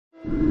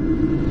I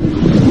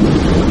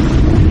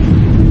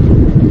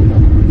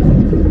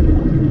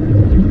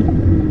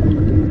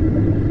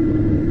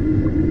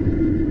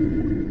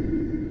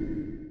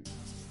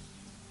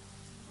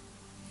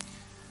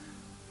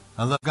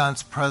love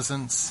God's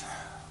presence,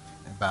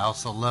 but I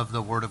also love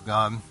the Word of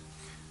God.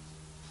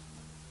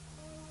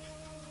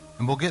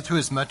 And we'll get through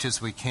as much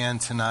as we can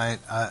tonight.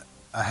 I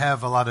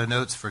have a lot of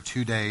notes for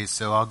 2 days,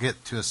 so I'll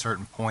get to a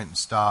certain point and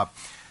stop.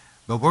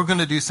 But we're going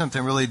to do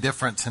something really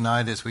different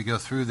tonight as we go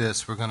through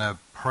this. We're going to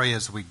pray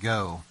as we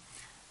go.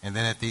 And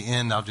then at the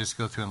end, I'll just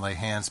go through and lay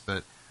hands,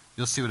 but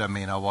you'll see what I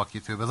mean. I'll walk you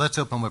through. But let's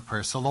open with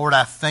prayer. So, Lord,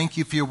 I thank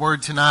you for your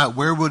Word tonight.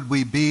 Where would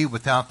we be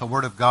without the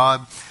Word of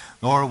God?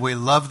 Lord, we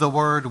love the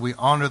Word, we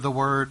honor the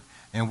Word,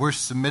 and we're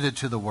submitted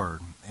to the Word.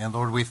 And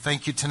Lord, we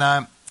thank you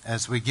tonight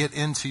as we get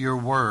into your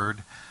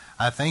Word.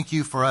 I thank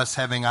you for us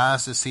having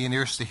eyes to see and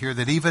ears to hear,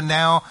 that even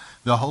now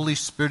the Holy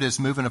Spirit is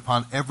moving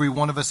upon every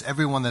one of us,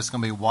 everyone that's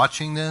going to be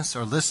watching this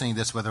or listening to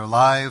this, whether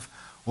live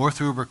or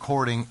through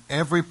recording,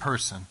 every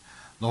person,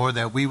 Lord,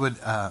 that we would,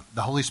 the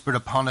Holy Spirit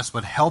upon us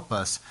would help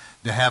us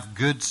to have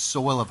good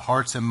soil of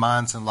hearts and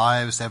minds and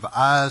lives, to have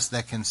eyes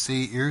that can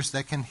see, ears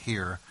that can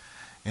hear,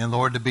 and,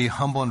 Lord, to be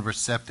humble and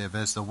receptive.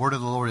 As the word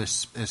of the Lord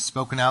is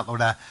spoken out,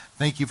 Lord, I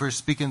thank you for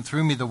speaking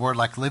through me the word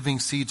like living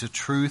seeds of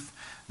truth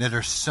that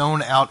are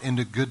sown out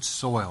into good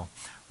soil.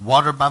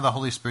 Watered by the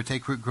Holy Spirit,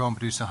 take root, grow, and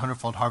produce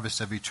 100-fold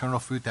harvest of eternal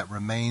fruit that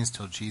remains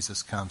till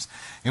Jesus comes.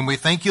 And we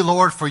thank you,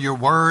 Lord, for your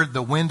word,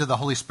 the wind of the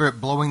Holy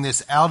Spirit blowing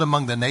this out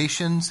among the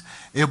nations.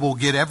 It will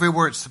get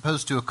everywhere it's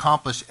supposed to,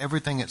 accomplish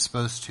everything it's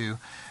supposed to.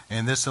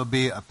 And this will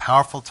be a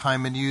powerful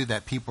time in you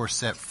that people are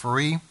set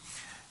free.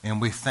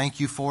 And we thank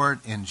you for it.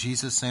 In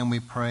Jesus' name we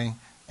pray.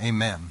 Amen.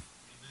 Amen.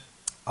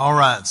 All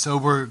right, so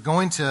we're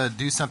going to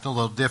do something a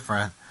little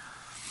different.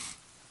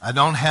 I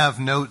don't have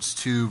notes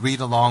to read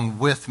along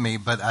with me,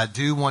 but I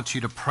do want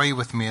you to pray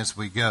with me as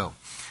we go.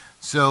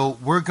 So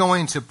we're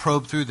going to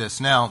probe through this.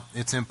 Now,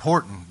 it's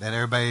important that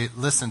everybody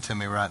listen to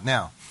me right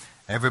now.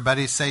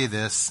 Everybody say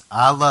this: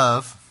 I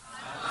love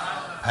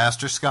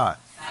Pastor Scott.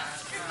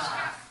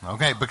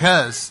 Okay,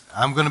 because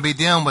I'm going to be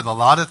dealing with a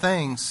lot of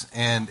things,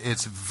 and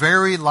it's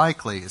very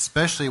likely,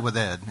 especially with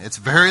Ed, it's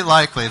very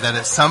likely that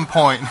at some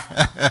point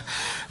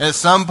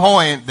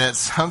that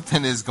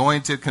something is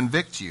going to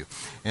convict you.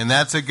 And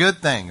that's a good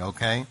thing,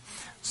 okay?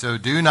 So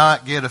do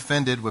not get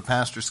offended with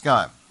Pastor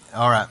Scott.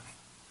 All right.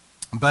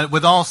 But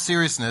with all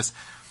seriousness,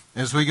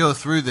 as we go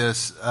through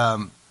this,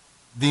 the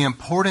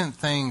important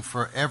thing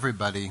for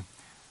everybody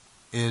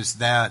is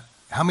that,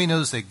 how many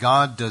knows that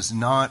God does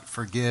not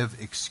forgive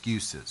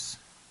excuses?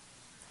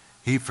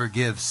 He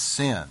forgives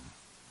sin.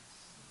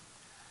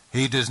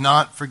 He does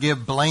not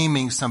forgive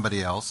blaming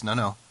somebody else.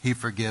 No. He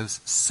forgives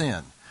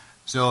sin.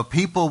 So if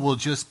people will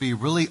just be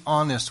really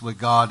honest with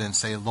God and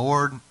say,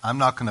 Lord, I'm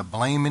not going to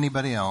blame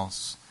anybody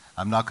else.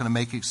 I'm not going to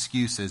make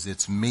excuses.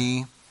 It's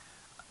me.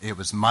 It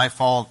was my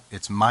fault.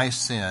 It's my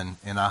sin.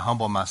 And I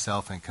humble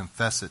myself and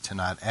confess it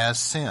tonight as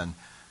sin.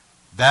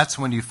 That's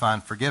when you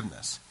find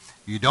forgiveness.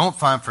 You don't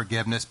find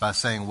forgiveness by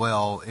saying,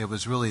 well, it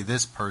was really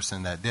this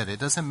person that did it. It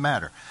doesn't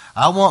matter.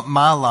 I want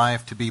my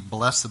life to be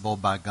blessable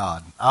by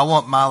God. I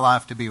want my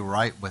life to be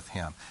right with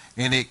Him.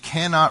 And it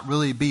cannot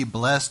really be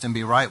blessed and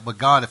be right with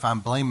God if I'm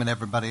blaming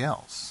everybody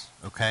else,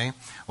 okay?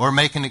 Or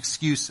making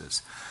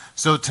excuses.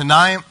 So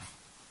tonight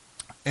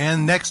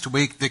and next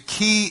week, the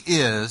key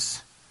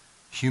is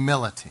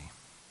humility.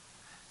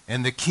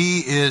 And the key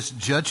is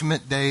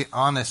Judgment Day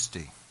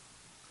honesty.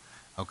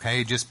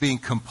 Okay, just being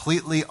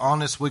completely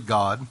honest with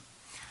God.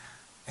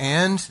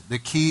 And the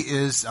key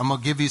is, I'm going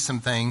to give you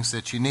some things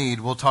that you need.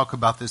 We'll talk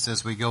about this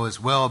as we go as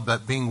well,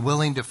 but being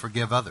willing to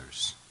forgive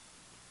others.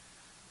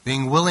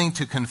 Being willing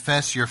to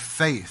confess your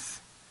faith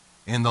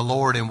in the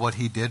Lord and what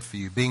He did for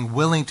you. Being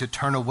willing to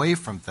turn away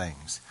from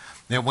things.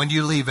 That when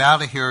you leave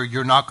out of here,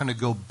 you're not going to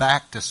go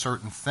back to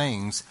certain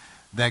things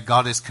that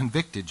God has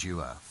convicted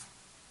you of.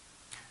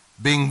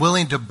 Being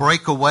willing to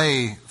break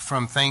away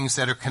from things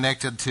that are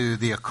connected to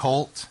the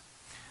occult.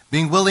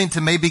 Being willing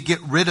to maybe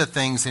get rid of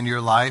things in your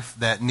life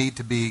that need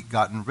to be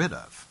gotten rid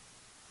of.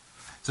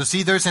 So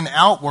see, there's an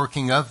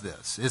outworking of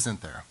this,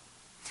 isn't there?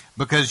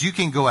 Because you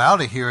can go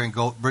out of here and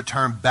go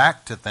return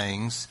back to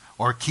things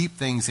or keep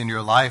things in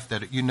your life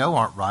that you know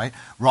aren't right.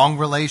 Wrong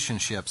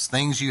relationships,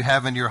 things you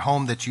have in your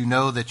home that you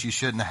know that you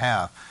shouldn't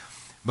have.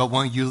 But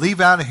when you leave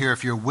out of here,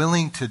 if you're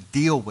willing to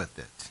deal with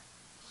it,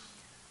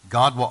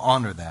 God will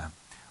honor that.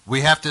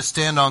 We have to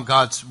stand on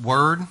God's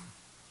word.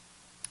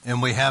 And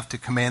we have to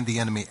command the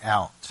enemy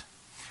out.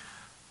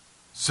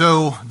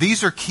 So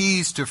these are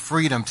keys to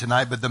freedom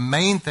tonight. But the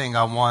main thing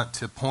I want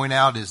to point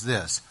out is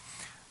this.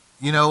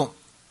 You know,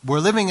 we're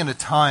living in a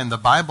time, the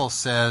Bible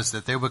says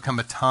that there would come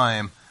a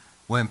time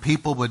when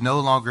people would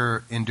no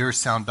longer endure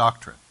sound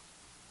doctrine.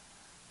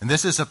 And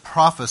this is a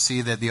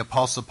prophecy that the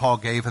Apostle Paul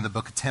gave in the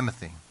book of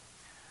Timothy.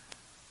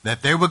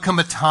 That there would come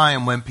a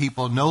time when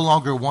people no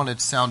longer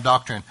wanted sound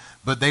doctrine,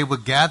 but they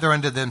would gather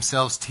unto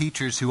themselves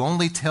teachers who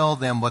only tell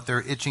them what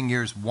their itching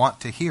ears want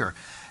to hear.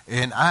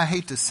 And I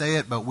hate to say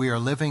it, but we are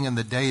living in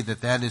the day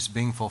that is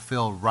being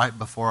fulfilled right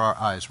before our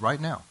eyes, right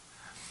now.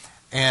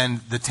 And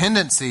the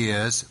tendency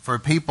is for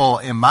people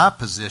in my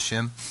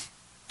position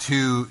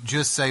to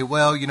just say,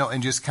 well,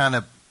 and just kind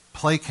of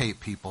placate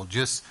people.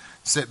 Just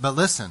say, but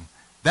listen,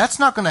 that's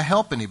not going to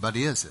help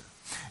anybody, is it?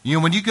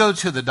 When you go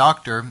to the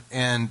doctor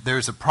and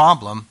there's a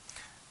problem,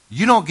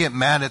 you don't get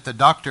mad at the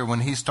doctor when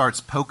he starts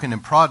poking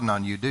and prodding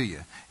on you, do you?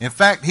 In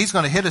fact, he's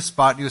going to hit a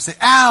spot and you'll say,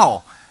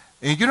 ow!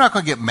 And you're not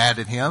going to get mad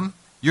at him.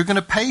 You're going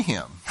to pay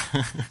him.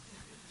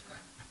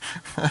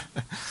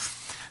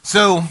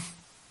 So,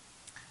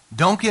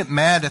 don't get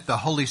mad at the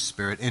Holy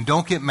Spirit, and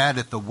don't get mad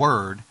at the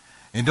Word,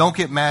 and don't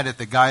get mad at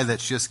the guy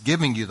that's just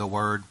giving you the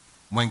Word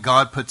when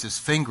God puts his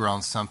finger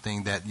on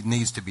something that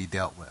needs to be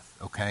dealt with,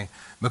 okay?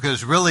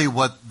 Because really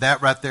what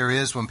that right there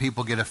is when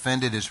people get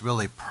offended is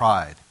really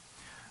pride.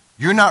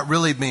 You're not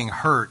really being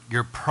hurt.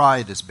 Your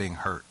pride is being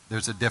hurt.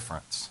 There's a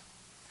difference.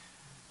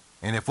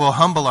 And if we'll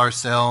humble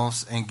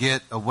ourselves and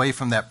get away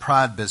from that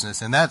pride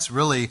business, and that's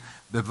really,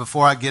 but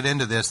before I get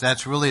into this,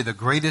 that's really the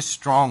greatest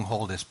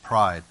stronghold is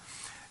pride.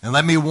 And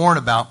let me warn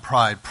about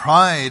pride.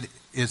 Pride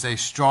is a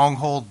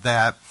stronghold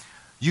that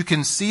you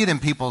can see it in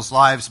people's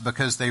lives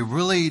because they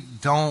really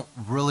don't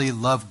really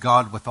love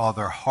God with all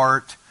their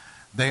heart.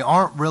 They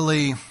aren't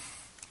really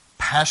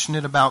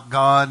passionate about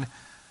God.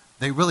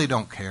 They really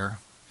don't care.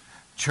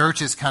 Church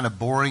is kind of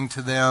boring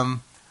to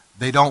them.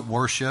 They don't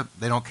worship.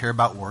 They don't care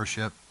about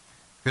worship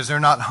because they're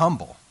not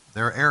humble.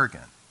 They're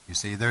arrogant. You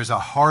see, there's a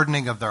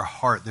hardening of their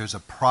heart. There's a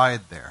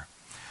pride there.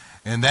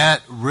 And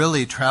that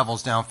really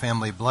travels down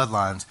family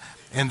bloodlines.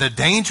 And the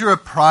danger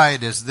of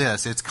pride is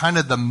this. It's kind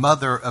of the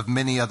mother of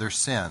many other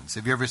sins.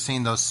 Have you ever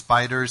seen those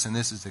spiders? And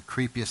this is the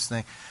creepiest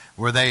thing.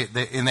 Where they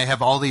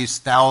have all these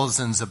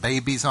thousands of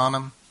babies on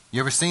them. You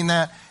ever seen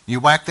that?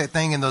 You whack that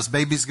thing and those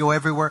babies go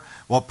everywhere.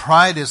 Well,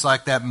 pride is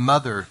like that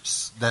mother,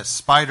 that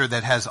spider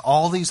that has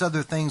all these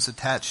other things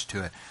attached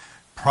to it.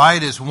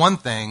 Pride is one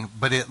thing,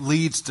 but it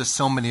leads to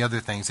so many other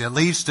things. It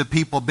leads to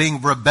people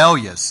being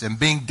rebellious and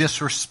being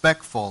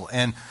disrespectful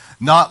and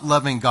not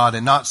loving God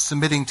and not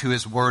submitting to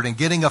His Word and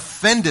getting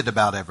offended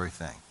about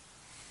everything.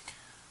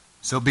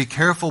 So be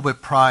careful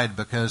with pride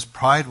because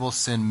pride will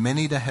send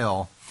many to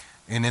hell.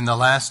 And in the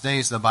last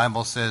days, the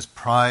Bible says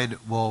pride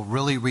will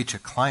really reach a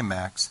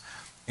climax.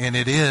 And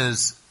it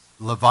is,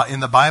 in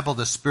the Bible,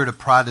 the spirit of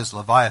pride is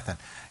Leviathan.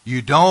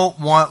 You don't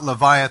want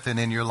Leviathan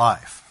in your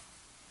life.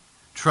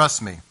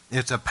 Trust me,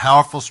 it's a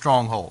powerful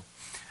stronghold.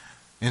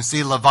 And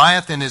see,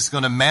 Leviathan is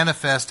going to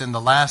manifest in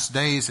the last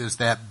days as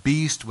that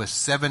beast with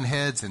 7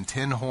 heads and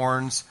 10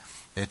 horns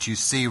that you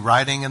see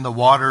riding in the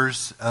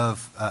waters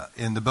of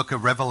in the book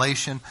of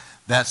Revelation.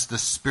 That's the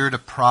spirit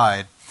of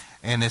pride.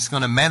 And it's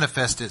going to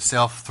manifest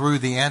itself through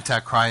the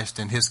Antichrist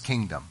and his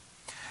kingdom.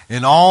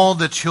 And all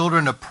the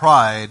children of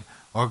pride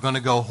are going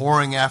to go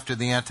whoring after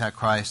the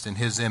Antichrist and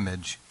his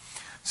image.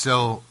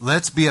 So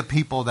let's be a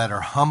people that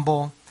are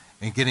humble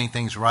and getting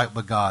things right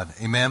with God.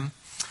 Amen?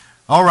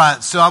 All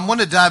right, so I'm going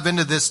to dive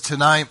into this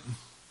tonight.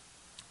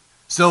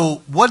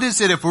 So what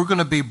is it, if we're going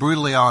to be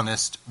brutally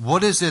honest,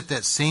 what is it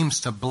that seems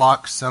to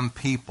block some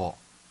people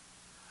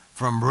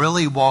from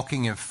really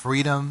walking in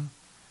freedom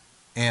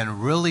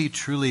and really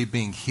truly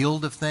being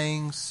healed of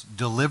things,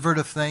 delivered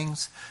of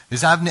things?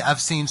 Because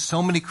I've seen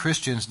so many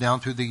Christians down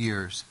through the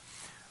years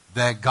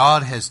that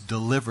God has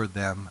delivered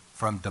them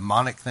from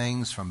demonic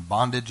things, from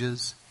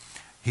bondages.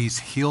 He's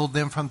healed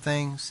them from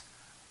things.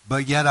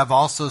 But yet I've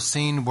also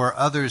seen where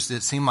others,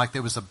 it seemed like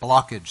there was a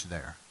blockage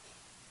there.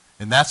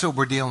 And that's what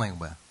we're dealing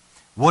with.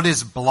 What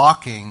is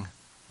blocking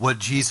what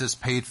Jesus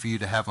paid for you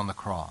to have on the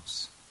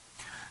cross?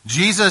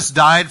 Jesus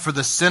died for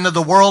the sin of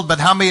the world, but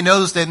how many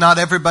knows that not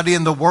everybody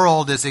in the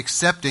world is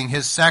accepting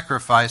His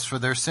sacrifice for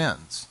their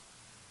sins?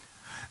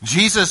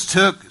 Jesus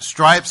took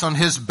stripes on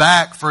His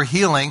back for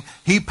healing.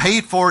 He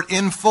paid for it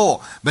in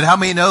full. But how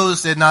many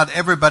knows that not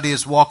everybody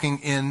is walking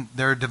in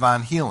their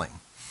divine healing?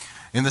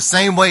 In the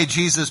same way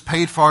Jesus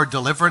paid for our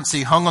deliverance,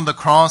 He hung on the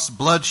cross,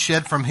 blood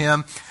shed from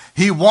Him.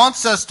 He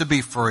wants us to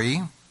be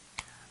free,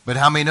 but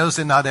how many knows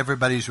that not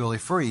everybody's really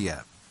free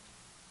yet?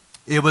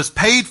 It was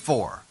paid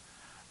for,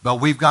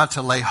 but we've got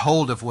to lay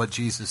hold of what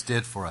Jesus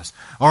did for us.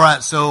 All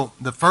right, so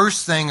the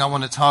first thing I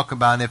want to talk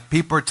about, and if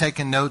people are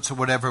taking notes or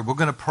whatever, we're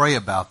going to pray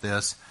about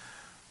this.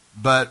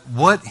 But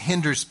what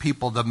hinders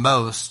people the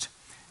most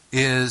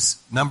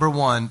is, number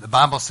one, the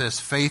Bible says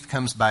faith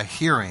comes by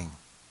hearing.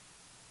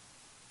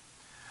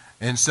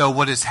 And so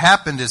what has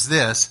happened is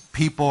this: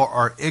 people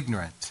are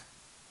ignorant.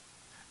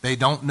 They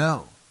don't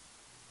know.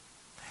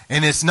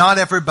 And it's not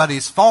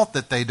everybody's fault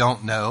that they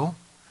don't know,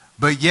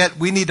 but yet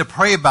we need to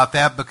pray about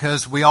that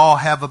because we all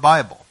have a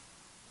Bible.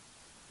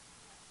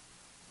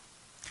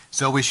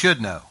 So we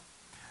should know.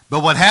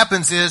 But what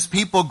happens is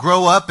people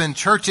grow up in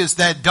churches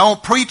that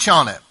don't preach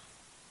on it.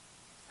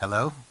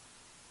 Hello?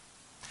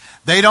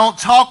 They don't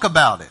talk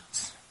about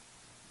it.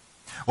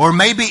 Or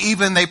maybe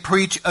even they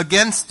preach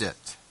against it.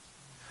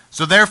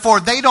 So therefore,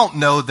 they don't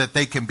know that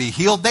they can be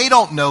healed. They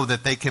don't know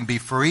that they can be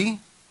free.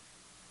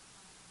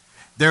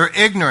 They're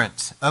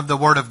ignorant of the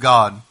Word of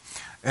God.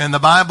 And the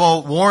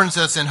Bible warns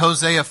us in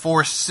Hosea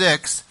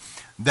 4:6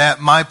 that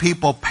my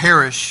people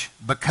perish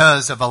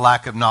because of a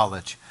lack of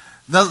knowledge.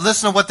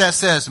 Listen to what that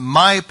says.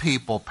 My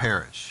people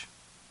perish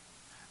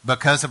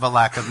because of a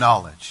lack of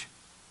knowledge.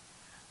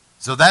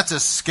 So that's a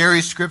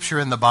scary scripture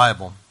in the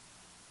Bible.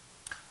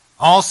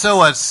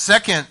 Also, a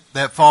second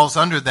that falls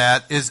under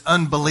that is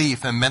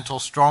unbelief and mental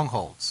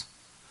strongholds.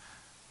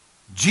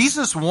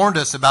 Jesus warned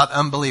us about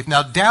unbelief.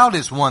 Now, doubt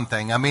is one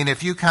thing. I mean,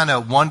 if you kind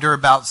of wonder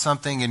about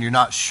something and you're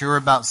not sure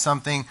about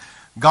something,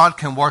 God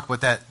can work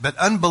with that. But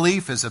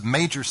unbelief is a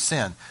major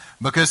sin,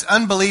 because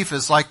unbelief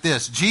is like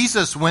this.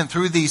 Jesus went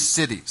through these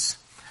cities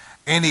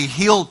and he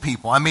healed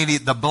people. I mean,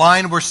 the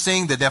blind were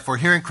seeing, the deaf were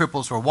hearing,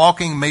 cripples were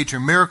walking, major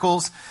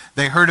miracles.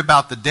 They heard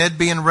about the dead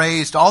being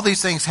raised, all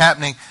these things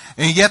happening.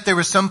 And yet there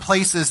were some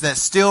places that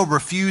still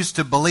refused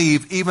to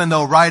believe, even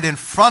though right in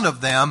front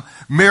of them,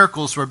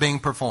 miracles were being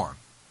performed.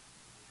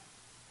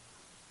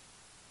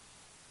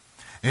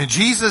 And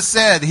Jesus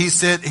said,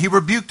 he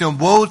rebuked them,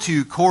 woe to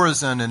you,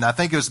 Chorazin, and I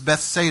think it was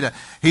Bethsaida.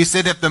 He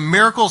said, if the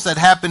miracles that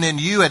happened in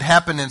you had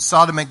happened in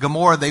Sodom and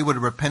Gomorrah, they would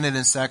have repented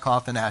in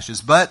sackcloth and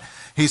ashes. But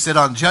he said,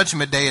 on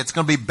Judgment Day, it's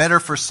going to be better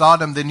for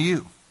Sodom than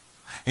you.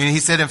 And he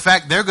said, in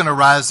fact, they're going to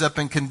rise up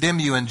and condemn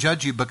you and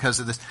judge you because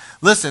of this.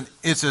 Listen,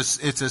 it's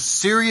a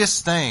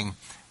serious thing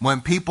when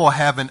people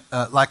have an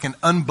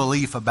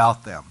unbelief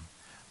about them.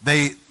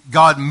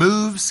 God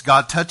moves,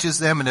 God touches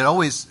them, and it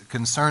always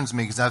concerns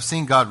me because I've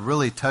seen God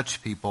really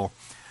touch people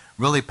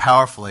really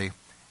powerfully.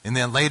 And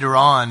then later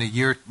on, a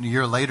year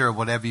later or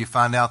whatever, you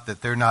find out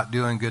that they're not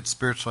doing good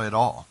spiritually at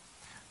all.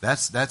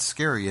 That's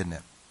scary, isn't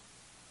it?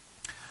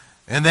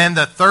 And then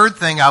the third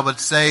thing I would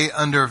say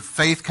under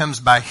faith comes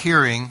by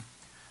hearing.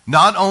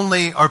 Not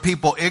only are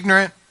people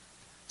ignorant,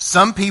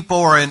 some people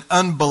are in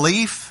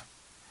unbelief,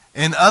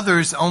 and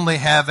others only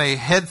have a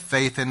head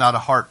faith and not a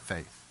heart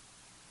faith.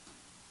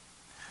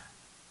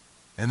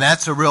 And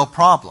that's a real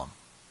problem,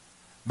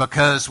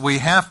 because we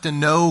have to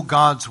know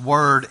God's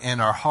word in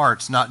our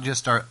hearts, not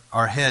just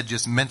our head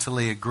just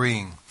mentally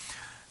agreeing.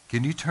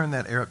 Can you turn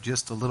that air up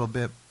just a little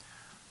bit?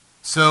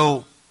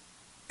 So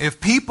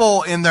if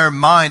people in their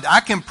mind,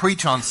 I can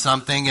preach on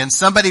something and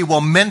somebody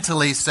will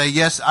mentally say,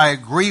 yes, I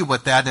agree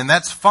with that, and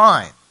that's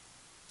fine.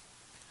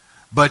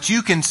 But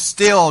you can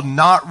still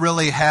not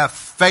really have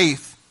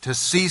faith to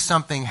see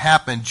something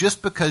happen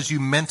just because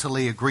you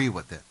mentally agree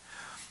with it.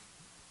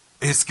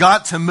 It's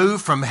got to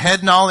move from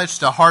head knowledge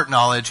to heart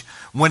knowledge.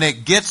 When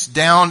it gets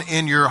down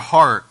in your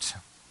heart,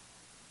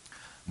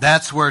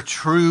 that's where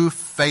true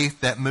faith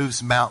that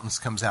moves mountains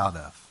comes out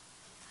of.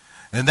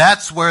 And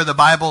that's where the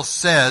Bible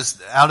says,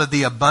 out of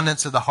the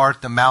abundance of the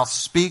heart, the mouth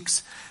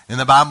speaks. And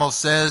the Bible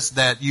says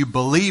that you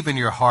believe in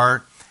your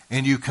heart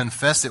and you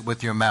confess it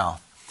with your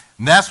mouth.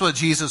 And that's what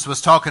Jesus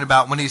was talking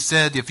about when he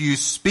said, if you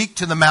speak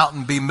to the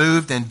mountain, be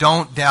moved, and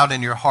don't doubt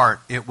in your heart,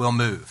 it will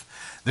move.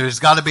 There's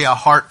got to be a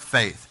heart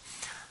faith.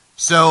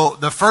 So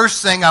the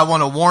first thing I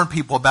want to warn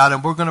people about,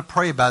 and we're going to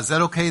pray about, is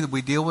that okay that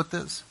we deal with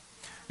this?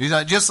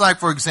 Just like,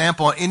 for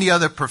example, any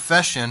other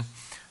profession,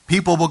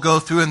 people will go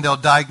through and they'll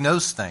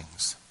diagnose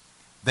things.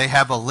 They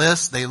have a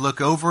list, they look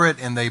over it,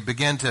 and they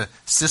begin to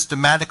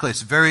systematically,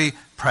 it's very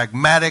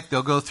pragmatic,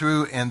 they'll go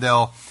through and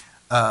they'll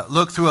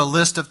look through a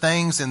list of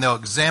things and they'll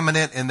examine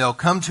it and they'll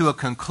come to a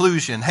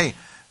conclusion, hey,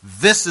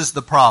 this is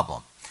the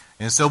problem.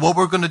 And so what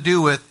we're going to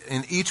do in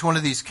each one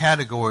of these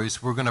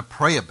categories, we're going to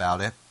pray about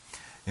it.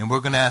 And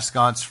we're going to ask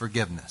God's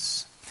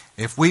forgiveness.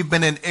 If we've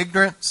been in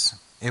ignorance,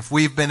 if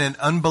we've been in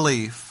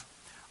unbelief,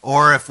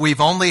 or if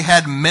we've only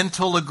had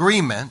mental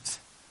agreement,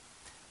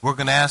 we're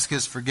going to ask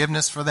His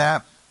forgiveness for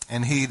that,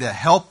 and He to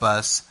help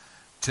us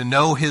to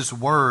know His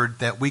Word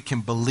that we can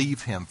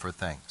believe Him for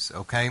things,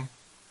 okay?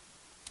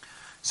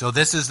 So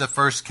this is the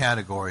first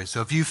category.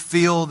 So if you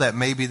feel that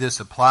maybe this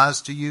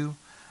applies to you,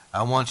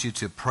 I want you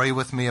to pray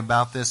with me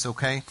about this,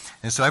 okay?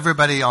 And so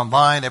everybody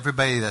online,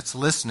 everybody that's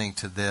listening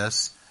to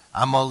this,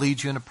 I'm going to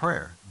lead you in a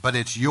prayer. But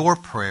it's your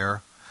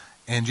prayer,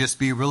 and just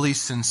be really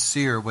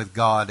sincere with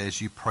God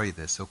as you pray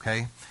this,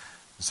 okay?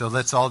 So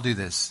let's all do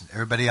this.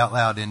 Everybody out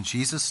loud. In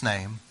Jesus'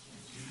 name,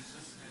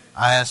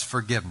 I ask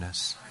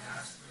forgiveness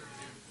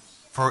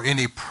for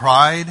any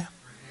pride,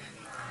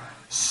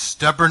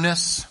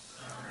 stubbornness,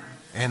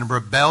 and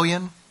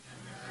rebellion,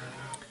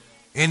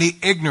 any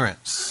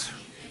ignorance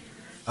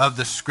of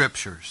the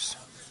Scriptures,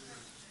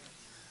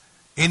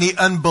 any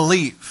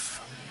unbelief,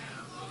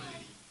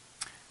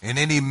 in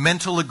any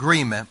mental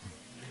agreement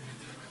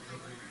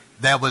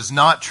that was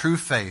not true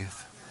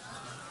faith.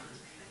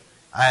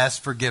 I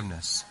ask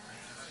forgiveness.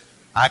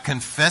 I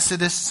confess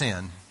it as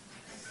sin,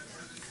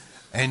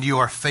 and you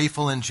are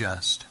faithful and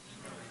just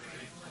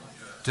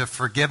to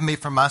forgive me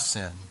for my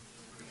sin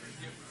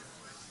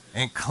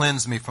and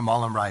cleanse me from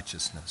all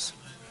unrighteousness.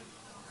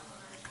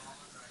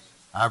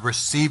 I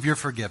receive your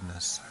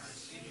forgiveness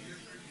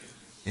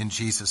in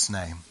Jesus'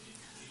 name.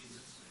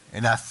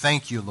 And I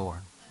thank you, Lord.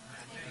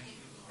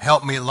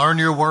 Help me learn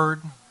your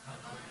word,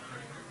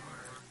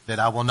 that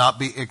I will not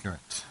be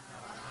ignorant.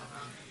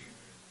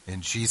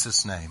 In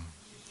Jesus' name,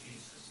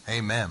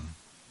 amen.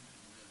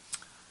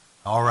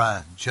 All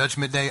right,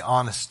 Judgment Day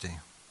honesty.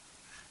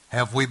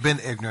 Have we been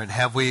ignorant?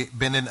 Have we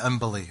been in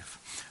unbelief?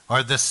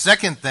 Or the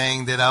second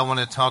thing that I want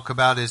to talk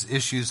about is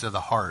issues of the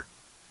heart.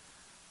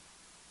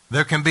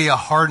 There can be a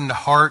hardened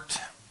heart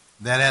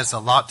that has a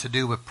lot to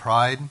do with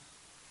pride.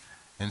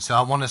 And so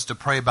I want us to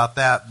pray about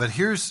that. But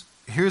here's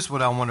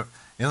what I want to,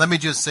 and let me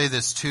just say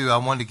this too. I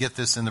wanted to get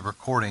this in the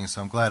recording,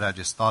 so I'm glad I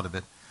just thought of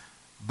it.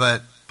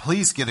 But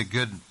please get a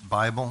good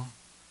Bible,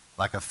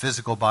 like a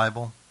physical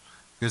Bible,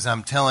 because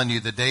I'm telling you,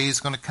 the day is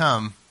going to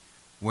come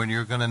when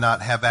you're going to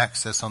not have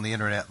access on the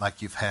internet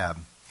like you've had.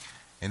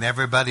 And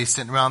everybody's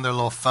sitting around their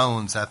little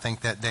phones. I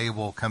think that day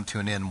will come to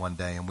an end one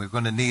day, and we're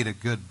going to need a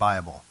good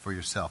Bible for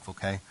yourself,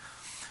 okay?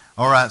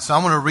 All right, so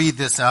I'm going to read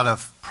this out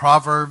of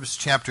Proverbs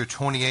chapter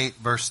 28,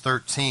 verse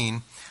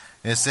 13.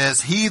 It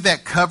says, "He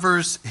that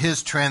covers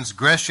his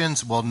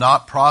transgressions will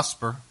not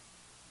prosper."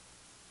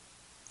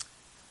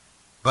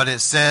 But it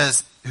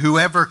says,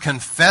 "Whoever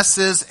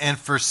confesses and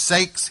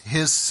forsakes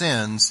his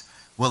sins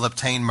will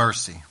obtain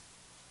mercy."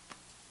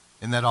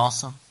 Isn't that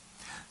awesome?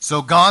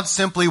 So God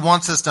simply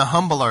wants us to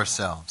humble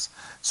ourselves.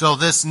 So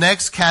this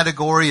next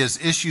category is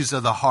issues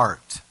of the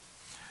heart.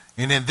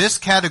 And in this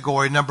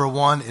category, number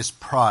one is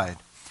pride.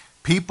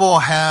 People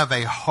have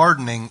a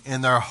hardening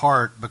in their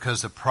heart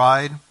because of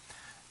pride.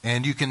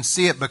 And you can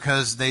see it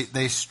because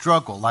they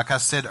struggle. Like I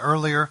said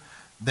earlier,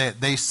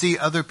 they see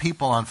other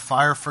people on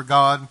fire for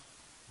God,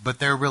 but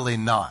they're really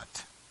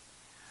not.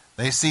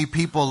 They see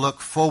people look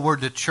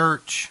forward to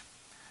church.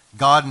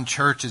 God and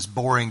church is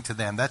boring to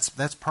them. That's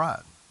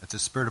pride. That's a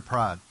spirit of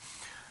pride.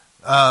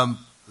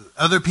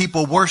 Other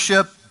people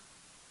worship,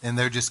 and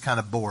they're just kind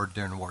of bored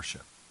during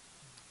worship.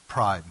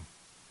 Pride.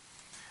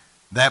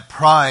 That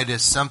pride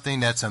is something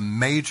that's a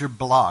major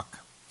block.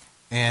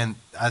 And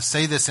I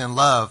say this in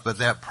love, but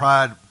that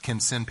pride can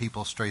send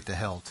people straight to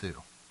hell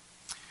too.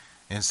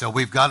 And so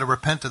we've got to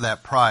repent of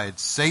that pride.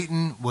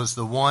 Satan was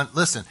the one.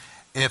 Listen,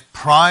 if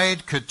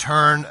pride could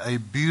turn a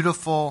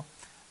beautiful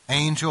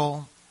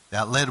angel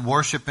that led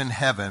worship in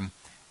heaven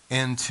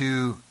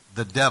into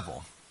the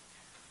devil,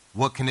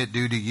 what can it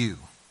do to you?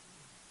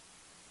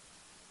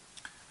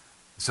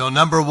 So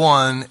number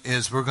one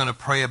is we're going to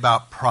pray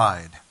about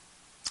pride.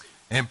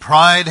 And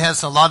pride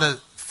has a lot of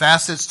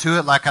facets to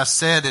it. Like I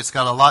said, it's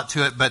got a lot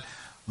to it, but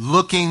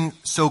looking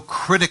so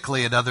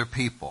critically at other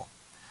people,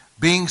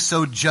 being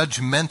so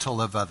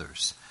judgmental of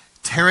others,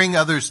 tearing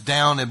others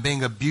down and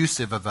being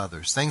abusive of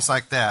others, things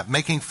like that,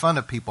 making fun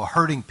of people,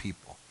 hurting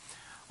people.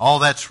 All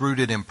that's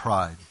rooted in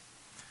pride.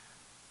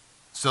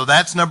 So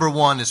that's number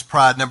one is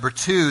pride. Number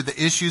two, the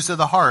issues of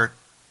the heart,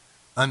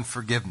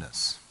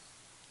 unforgiveness.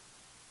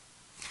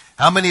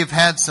 How many have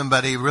had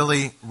somebody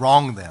really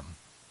wrong them?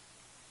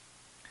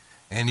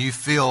 And you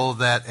feel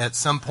that at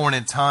some point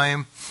in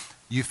time,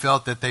 you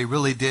felt that they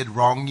really did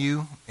wrong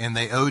you and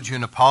they owed you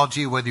an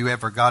apology, whether you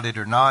ever got it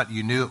or not.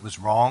 You knew it was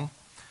wrong.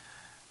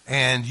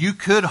 And you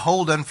could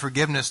hold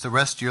unforgiveness the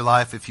rest of your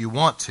life if you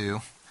want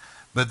to,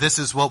 but this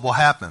is what will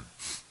happen.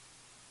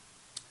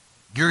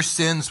 Your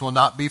sins will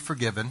not be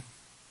forgiven.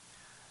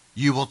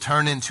 You will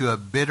turn into a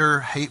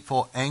bitter,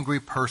 hateful, angry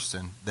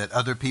person that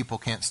other people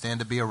can't stand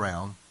to be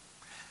around.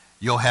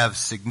 You'll have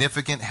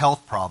significant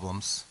health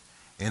problems.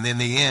 And in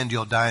the end,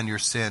 you'll die in your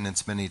sin and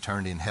spend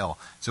eternity in hell.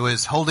 So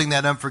is holding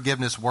that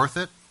unforgiveness worth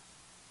it?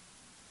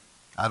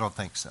 I don't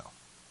think so.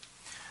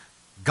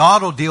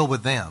 God will deal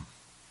with them.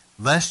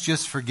 Let's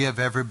just forgive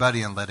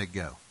everybody and let it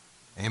go.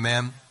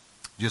 Amen?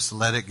 Just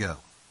let it go.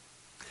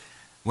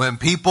 When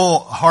people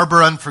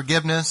harbor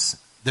unforgiveness,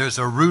 there's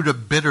a root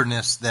of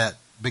bitterness that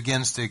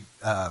begins to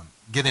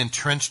get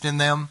entrenched in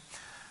them.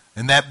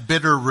 And that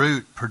bitter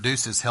root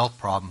produces health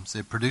problems.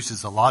 It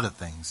produces a lot of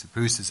things. It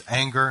produces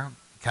anger,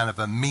 kind of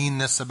a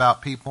meanness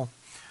about people.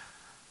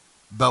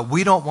 But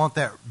we don't want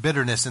that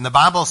bitterness. And the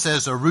Bible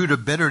says a root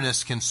of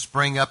bitterness can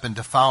spring up and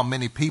defile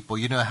many people.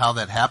 You know how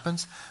that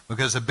happens?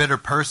 Because a bitter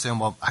person,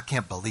 well, I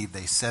can't believe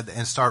they said that,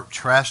 and start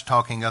trash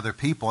talking other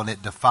people, and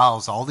it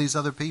defiles all these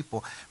other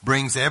people,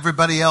 brings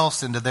everybody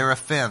else into their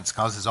offense,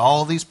 causes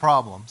all these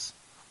problems.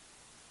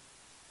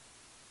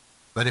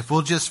 But if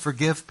we'll just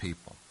forgive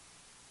people.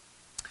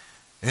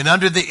 And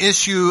under the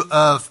issue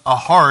of a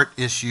heart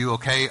issue,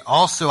 okay,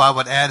 also I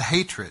would add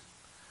hatred.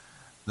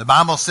 The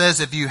Bible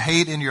says if you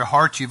hate in your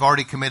heart, you've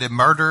already committed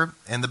murder.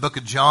 And the book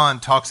of John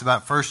talks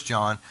about 1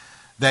 John,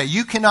 that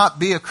you cannot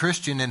be a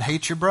Christian and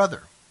hate your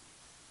brother.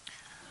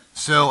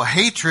 So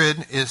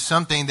hatred is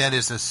something that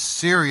is a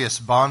serious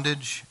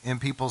bondage in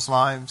people's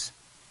lives.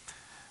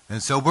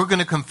 And so we're going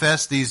to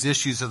confess these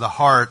issues of the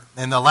heart.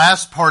 And the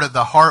last part of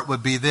the heart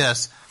would be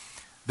this,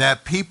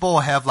 that people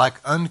have like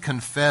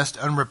unconfessed,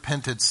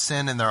 unrepented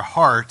sin in their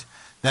heart,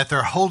 that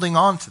they're holding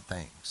on to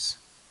things.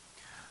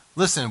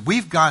 Listen,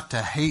 we've got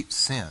to hate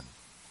sin.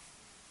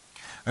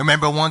 I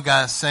remember one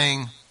guy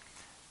saying,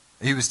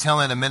 he was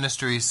telling a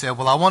minister, he said,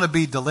 well, I want to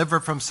be delivered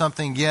from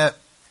something, yet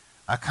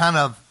I kind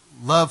of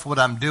love what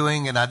I'm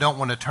doing and I don't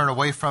want to turn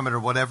away from it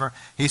or whatever.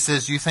 He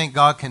says, you think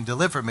God can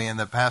deliver me? And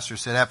the pastor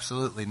said,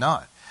 absolutely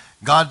not.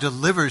 God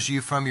delivers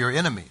you from your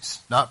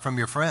enemies, not from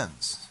your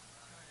friends.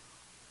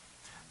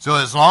 So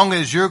as long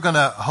as you're going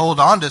to hold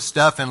on to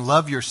stuff and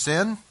love your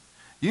sin,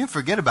 you can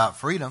forget about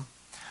freedom.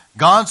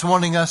 God's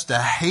wanting us to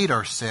hate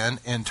our sin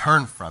and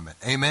turn from it.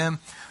 Amen?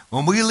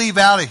 When we leave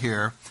out of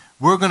here,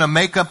 we're going to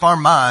make up our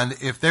mind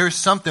if there's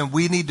something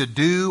we need to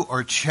do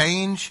or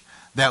change,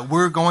 that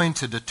we're going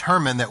to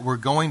determine that we're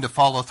going to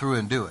follow through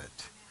and do it.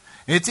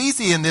 It's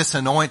easy in this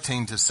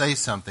anointing to say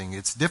something.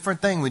 It's a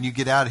different thing when you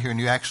get out of here and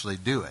you actually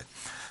do it.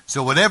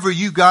 So whatever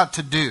you got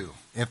to do,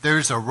 if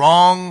there's a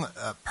wrong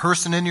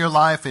person in your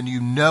life and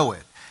you know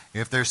it,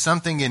 if there's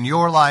something in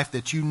your life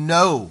that you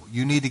know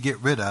you need to get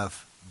rid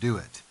of, do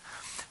it.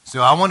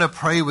 So I want to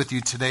pray with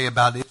you today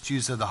about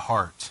issues of the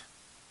heart.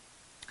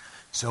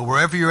 So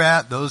wherever you're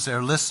at, those that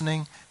are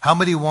listening, how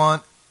many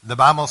want, the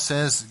Bible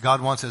says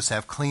God wants us to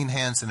have clean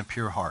hands and a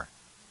pure heart.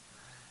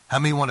 How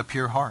many want a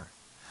pure heart?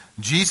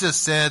 Jesus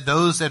said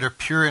those that are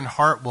pure in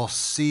heart will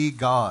see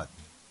God.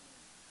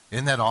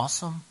 Isn't that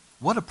awesome?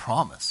 What a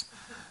promise.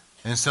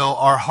 And so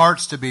our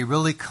hearts to be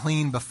really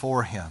clean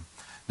before Him.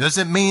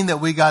 Doesn't mean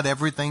that we got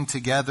everything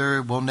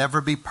together. We'll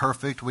never be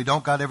perfect. We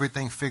don't got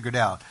everything figured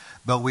out.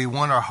 But we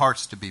want our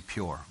hearts to be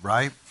pure,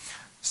 right?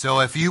 So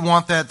if you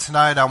want that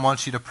tonight, I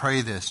want you to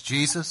pray this.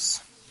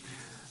 Jesus,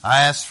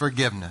 I ask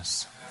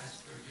forgiveness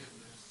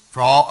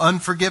for all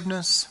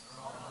unforgiveness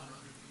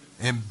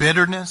and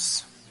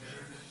bitterness,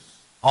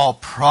 all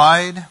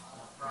pride,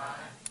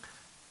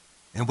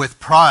 and with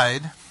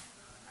pride,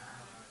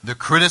 the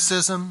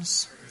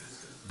criticisms,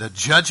 the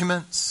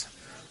judgments,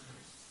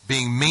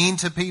 being mean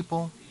to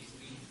people,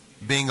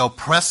 being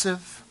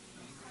oppressive,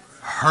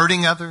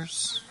 hurting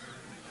others,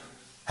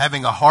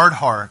 having a hard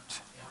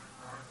heart.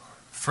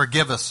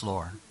 Forgive us,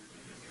 Lord.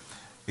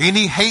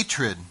 Any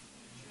hatred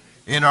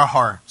in our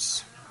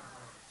hearts,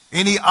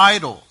 any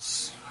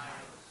idols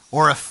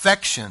or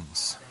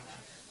affections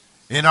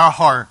in our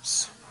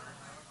hearts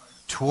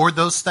toward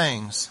those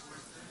things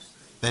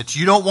that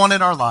you don't want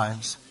in our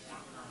lives,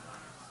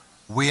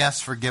 we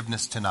ask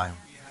forgiveness tonight.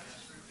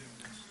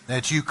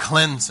 That you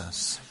cleanse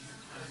us.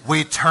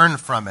 We turn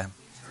from it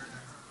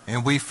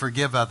and we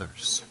forgive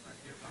others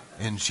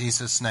in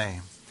Jesus'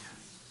 name.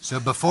 So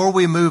before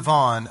we move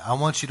on, I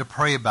want you to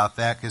pray about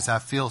that because I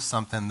feel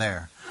something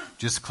there.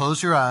 Just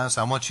close your eyes.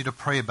 I want you to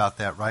pray about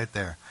that right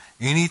there.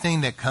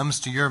 Anything that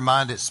comes to your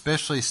mind,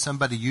 especially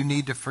somebody you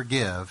need to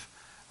forgive,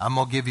 I'm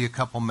going to give you a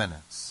couple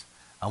minutes.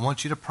 I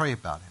want you to pray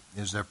about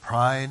it. Is there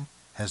pride?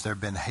 Has there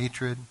been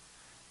hatred?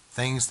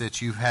 Things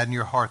that you've had in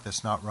your heart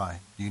that's not right?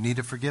 Do you need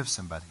to forgive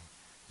somebody?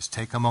 Just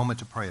take a moment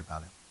to pray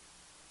about it.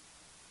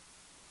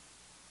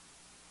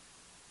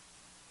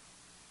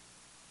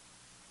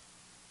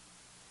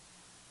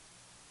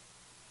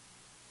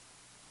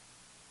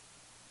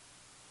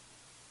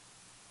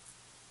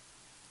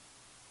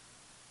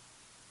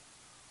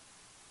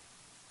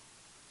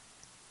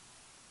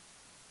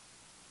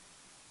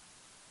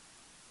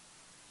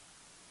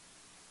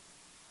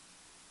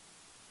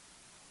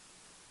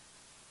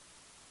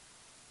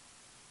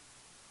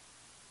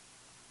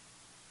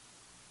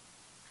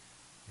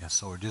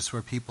 Yes, Lord, just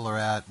where people are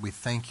at, we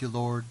thank you,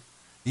 Lord.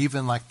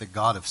 Even like the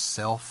God of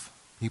self,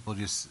 people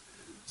just,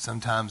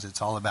 sometimes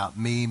it's all about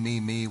me,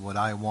 what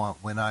I want,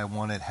 when I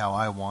want it, how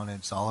I want it.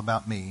 It's all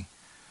about me.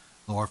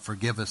 Lord,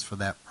 forgive us for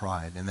that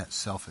pride and that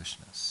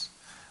selfishness.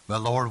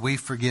 But Lord, we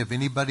forgive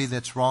anybody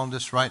that's wronged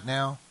us right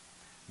now.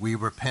 We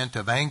repent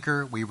of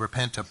anger. We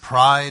repent of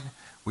pride.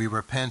 We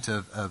repent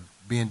of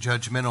being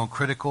judgmental and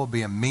critical,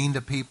 being mean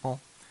to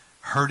people,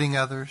 hurting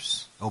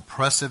others,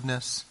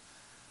 oppressiveness.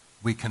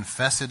 We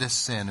confess it as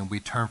sin and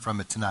we turn from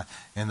it tonight.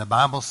 And the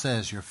Bible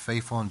says you're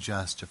faithful and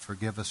just to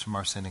forgive us from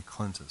our sin and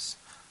cleanse us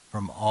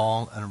from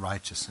all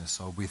unrighteousness.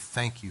 So we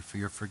thank you for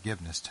your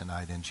forgiveness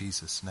tonight in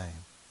Jesus'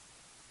 name.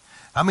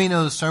 How many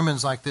know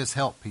sermons like this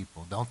help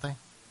people, don't they?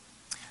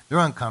 They're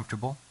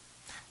uncomfortable.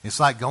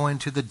 It's like going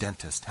to the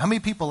dentist. How many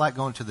people like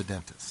going to the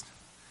dentist?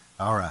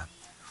 All right.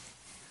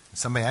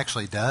 Somebody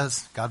actually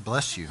does. God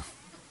bless you.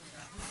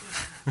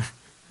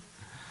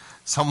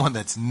 Someone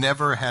that's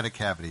never had a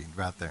cavity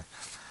right there.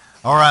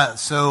 All right,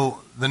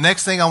 so the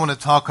next thing I want to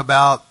talk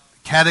about,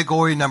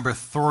 category number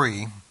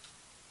 3,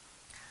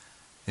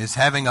 is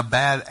having a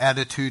bad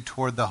attitude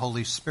toward the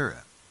Holy Spirit.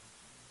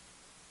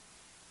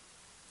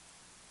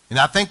 And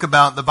I think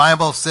about, the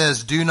Bible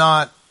says, do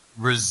not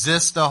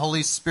resist the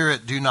Holy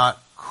Spirit, do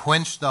not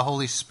quench the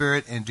Holy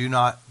Spirit, and do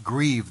not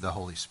grieve the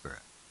Holy Spirit.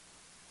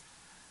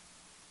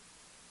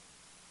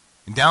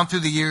 And down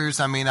through the years,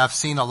 I've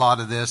seen a lot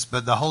of this,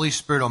 but the Holy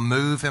Spirit will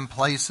move in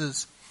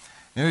places.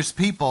 There's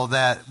people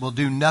that will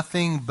do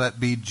nothing but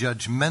be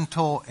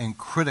judgmental and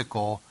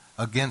critical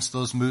against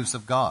those moves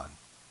of God.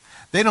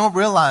 They don't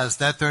realize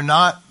that they're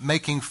not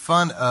making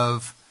fun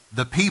of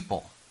the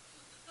people.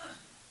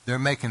 They're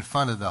making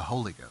fun of the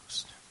Holy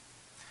Ghost.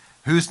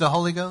 Who's the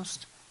Holy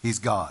Ghost? He's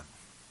God.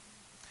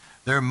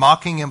 They're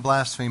mocking and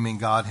blaspheming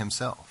God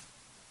Himself.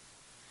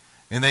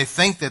 And they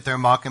think that they're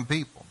mocking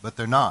people, but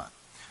they're not.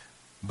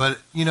 But,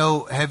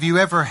 have you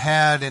ever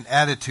had an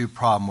attitude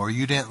problem where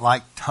you didn't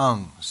like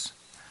tongues?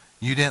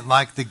 You didn't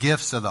like the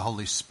gifts of the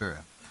Holy Spirit.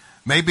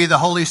 Maybe the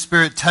Holy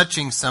Spirit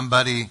touching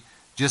somebody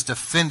just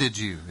offended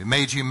you. It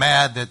made you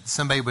mad that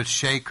somebody would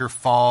shake or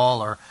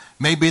fall. Or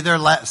maybe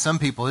some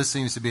people, this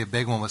seems to be a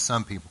big one with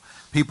some people.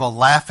 People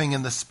laughing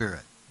in the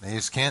Spirit. They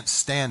just can't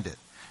stand it.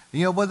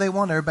 You know what they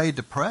want? Everybody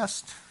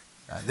depressed?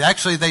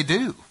 Actually, they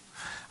do.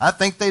 I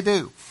think they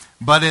do.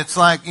 But it's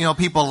like,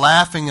 people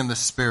laughing in the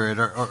Spirit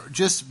or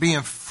just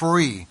being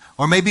free.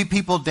 Or maybe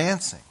people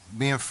dancing,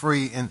 being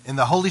free. And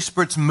the Holy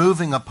Spirit's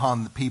moving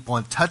upon the people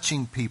and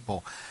touching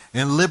people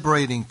and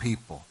liberating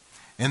people.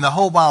 And the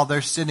whole while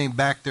they're sitting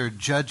back there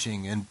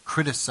judging and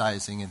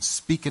criticizing and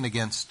speaking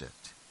against it.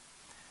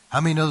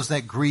 How many knows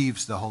that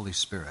grieves the Holy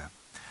Spirit?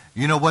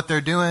 You know what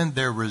they're doing?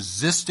 They're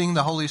resisting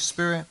the Holy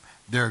Spirit.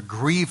 They're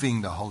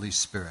grieving the Holy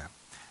Spirit.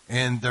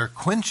 And they're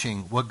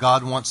quenching what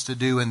God wants to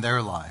do in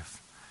their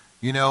life.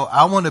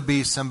 I want to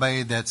be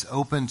somebody that's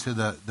open to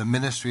the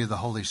ministry of the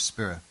Holy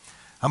Spirit.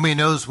 How many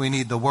knows we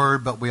need the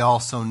Word, but we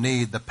also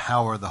need the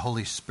power of the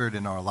Holy Spirit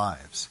in our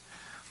lives?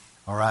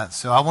 All right,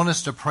 so I want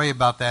us to pray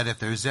about that. If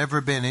there's ever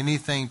been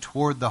anything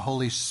toward the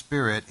Holy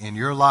Spirit in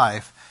your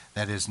life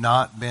that has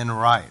not been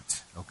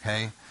right,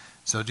 okay?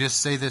 So just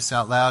say this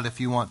out loud if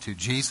you want to.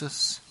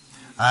 Jesus,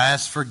 I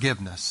ask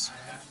forgiveness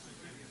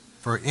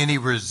for any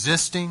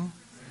resisting,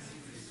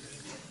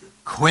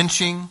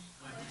 quenching,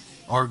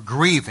 or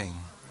grieving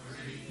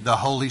the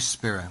Holy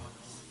Spirit.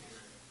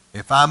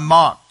 If I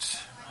mocked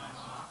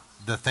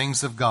the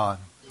things of God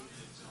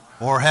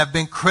or have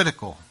been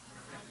critical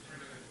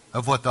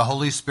of what the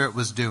Holy Spirit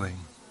was doing,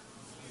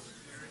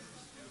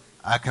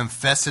 I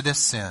confess it as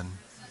sin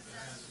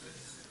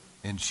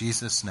in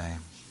Jesus' name.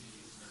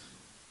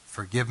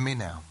 Forgive me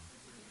now.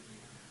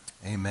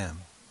 Amen.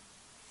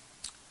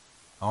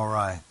 All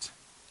right.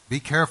 Be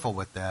careful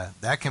with that.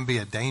 That can be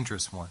a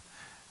dangerous one.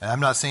 And I'm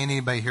not saying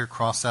anybody here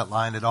cross that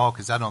line at all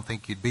because I don't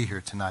think you'd be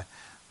here tonight.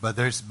 But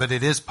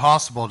it is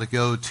possible to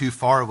go too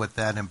far with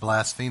that and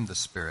blaspheme the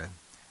Spirit.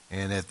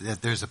 And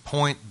if there's a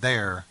point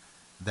there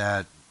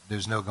that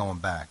there's no going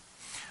back.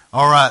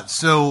 All right,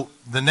 so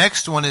the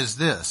next one is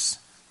this,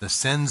 the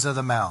sins of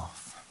the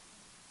mouth.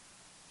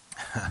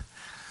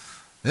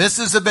 This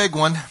is a big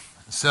one.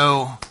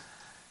 So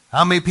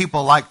how many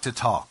people like to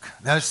talk?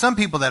 Now, there's some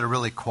people that are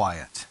really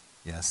quiet.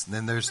 Yes, and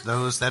then there's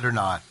those that are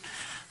not.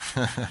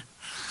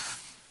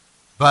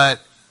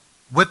 But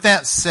with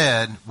that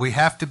said, we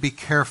have to be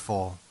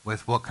careful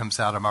with what comes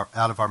out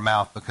of our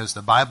mouth, because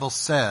the Bible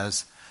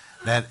says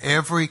that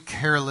every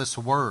careless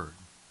word,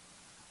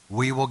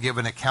 we will give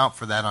an account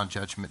for that on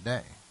Judgment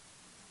Day.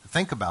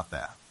 Think about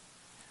that.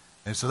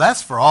 And so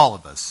that's for all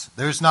of us.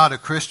 There's not a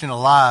Christian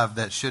alive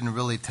that shouldn't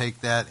really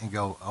take that and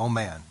go, oh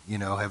man,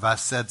 have I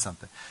said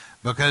something?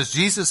 Because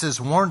Jesus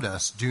has warned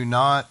us, do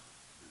not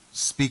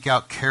speak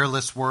out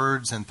careless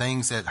words and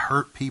things that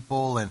hurt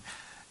people and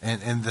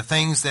the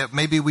things that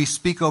maybe we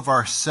speak over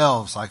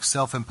ourselves, like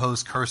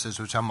self-imposed curses,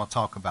 which I'm going to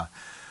talk about.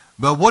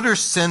 But what are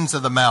sins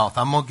of the mouth?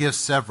 I'm going to give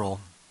several.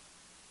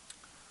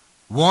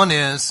 One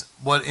is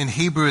what in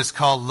Hebrew is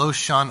called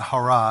loshan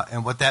hara,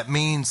 and what that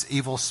means,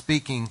 evil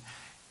speaking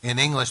in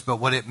English, but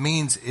what it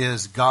means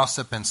is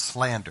gossip and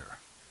slander.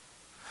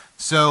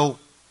 So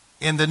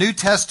in the New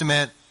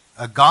Testament,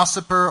 a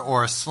gossiper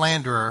or a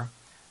slanderer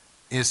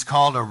is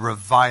called a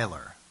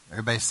reviler.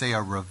 Everybody say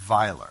a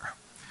reviler.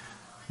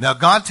 Now,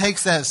 God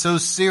takes that so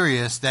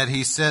serious that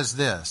he says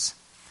this.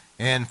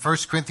 In 1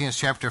 Corinthians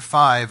chapter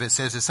 5, it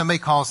says, if somebody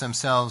calls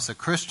themselves a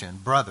Christian,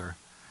 brother,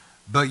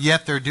 but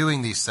yet they're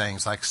doing these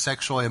things like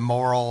sexually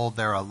immoral,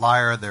 they're a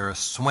liar, they're a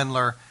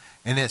swindler,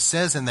 and it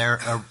says in there,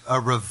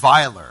 a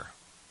reviler.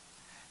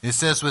 It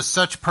says, with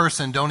such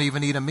person, don't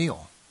even eat a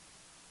meal.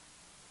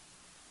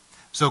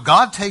 So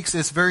God takes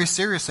this very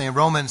seriously in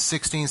Romans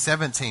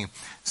 16:17.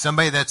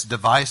 Somebody that's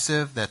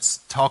divisive, that's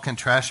talking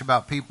trash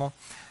about people,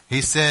 he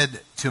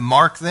said to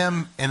mark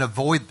them and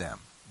avoid them.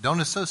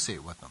 Don't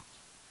associate with them.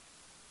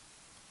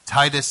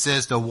 Titus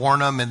says to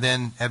warn them and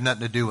then have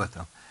nothing to do with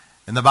them.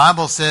 And the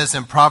Bible says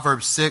in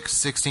Proverbs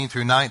 6:16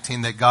 through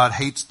 19 that God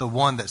hates the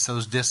one that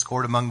sows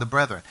discord among the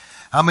brethren.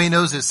 How many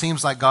knows it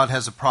seems like God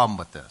has a problem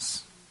with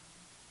this?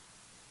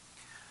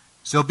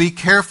 So be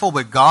careful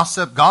with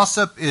gossip.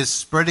 Gossip is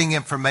spreading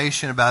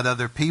information about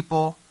other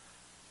people,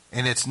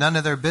 and it's none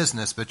of their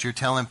business, but you're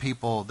telling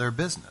people their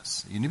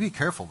business. You need to be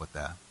careful with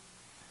that.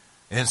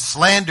 And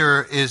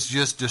slander is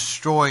just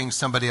destroying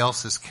somebody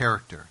else's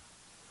character,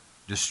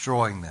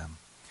 destroying them.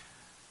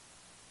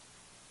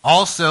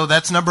 Also,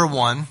 that's number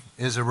one,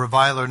 is a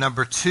reviler.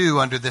 Number two,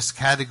 under this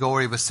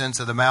category of sins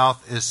of the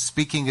mouth, is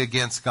speaking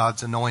against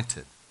God's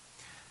anointed.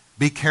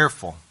 Be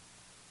careful.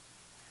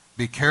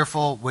 Be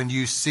careful when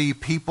you see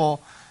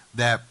people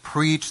that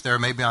preach, they're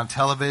maybe on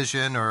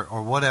television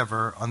or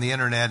whatever, on the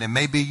internet, and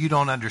maybe you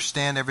don't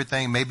understand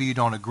everything, maybe you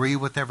don't agree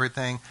with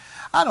everything.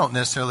 I don't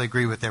necessarily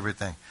agree with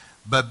everything.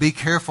 But be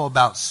careful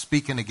about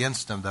speaking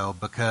against them, though,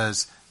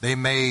 because they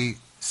may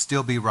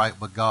still be right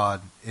with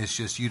God. It's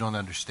just you don't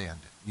understand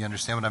it. You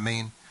understand what I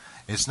mean?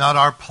 It's not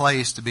our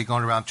place to be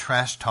going around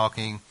trash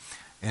talking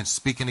and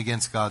speaking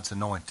against God's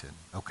anointed.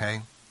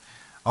 Okay?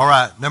 All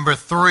right. Number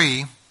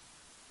three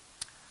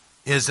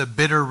is a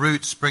bitter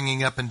root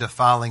springing up and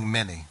defiling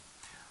many.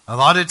 A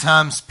lot of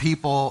times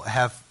people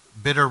have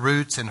bitter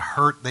roots and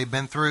hurt they've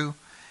been through,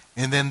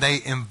 and then they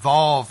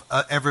involve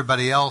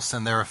everybody else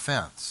in their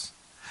offense.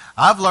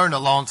 I've learned a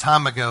long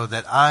time ago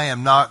that I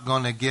am not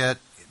going to get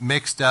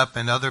mixed up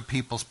in other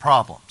people's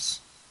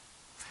problems.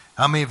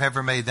 How many have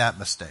ever made that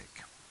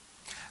mistake?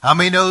 How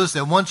many knows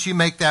that once you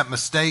make that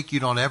mistake, you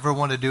don't ever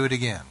want to do it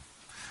again?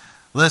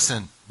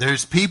 Listen,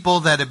 there's people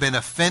that have been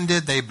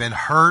offended, they've been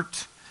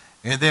hurt,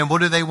 and then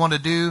what do they want to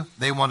do?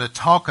 They want to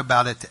talk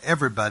about it to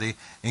everybody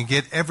and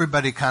get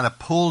everybody kind of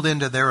pulled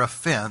into their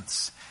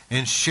offense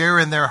and share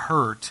in their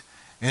hurt,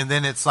 and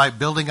then it's like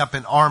building up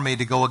an army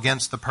to go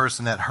against the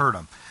person that hurt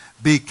them.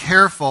 Be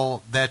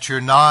careful that you're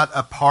not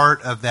a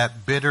part of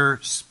that bitter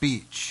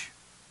speech.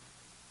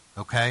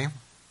 Okay?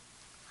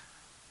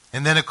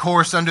 And then, of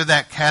course, under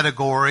that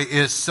category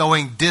is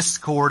sowing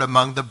discord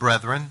among the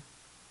brethren.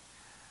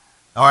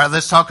 All right,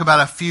 let's talk about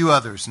a few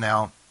others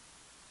now.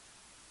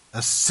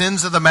 The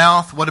sins of the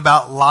mouth. What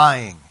about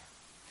lying?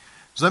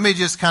 So let me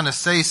just kind of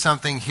say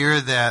something here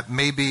that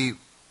maybe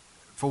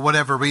for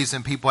whatever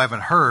reason people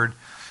haven't heard.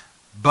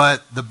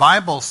 But the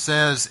Bible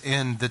says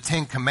in the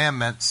 10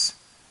 Commandments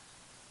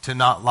to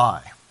not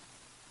lie.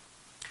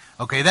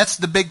 Okay, that's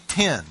the big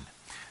 10.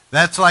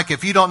 That's like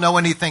if you don't know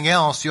anything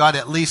else, you ought to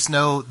at least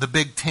know the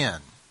big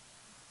 10.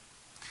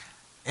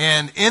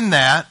 And in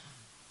that,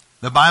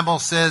 the Bible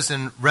says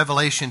in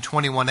Revelation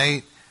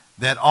 21:8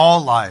 that all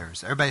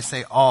liars, everybody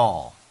say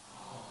all.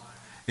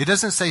 It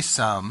doesn't say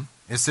some.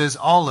 It says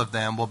all of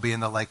them will be in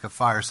the lake of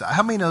fire. So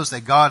how many knows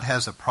that God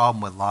has a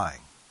problem with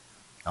lying?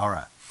 All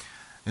right.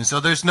 And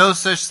so there's no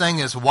such thing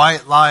as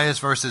white lies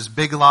versus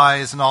big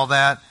lies and all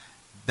that.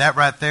 That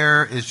right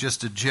there is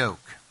just a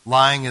joke.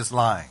 Lying is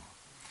lying.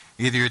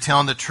 Either you're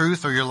telling the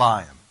truth or you're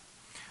lying.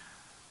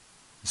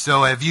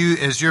 So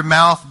has your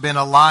mouth been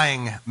a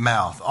lying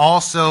mouth?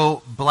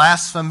 Also,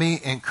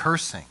 blasphemy and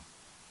cursing.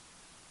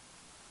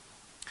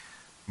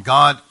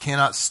 God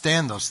cannot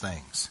stand those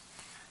things.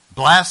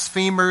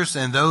 Blasphemers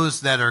and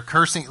those that are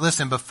cursing.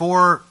 Listen,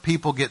 before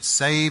people get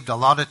saved, a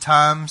lot of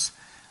times,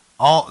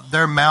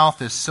 their mouth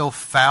is so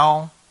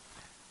foul.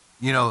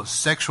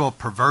 Sexual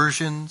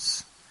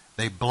perversions.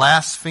 They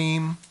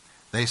blaspheme.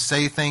 They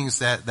say things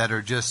that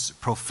are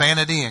just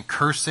profanity and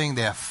cursing.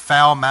 They have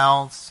foul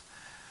mouths.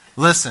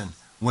 Listen,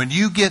 when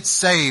you get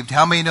saved,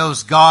 how many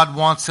knows God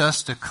wants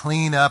us to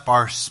clean up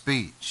our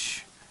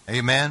speech?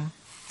 Amen?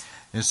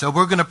 And so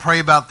we're going to pray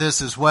about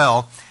this as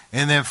well.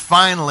 And then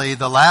finally,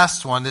 the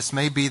last one, this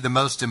may be the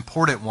most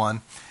important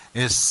one,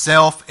 is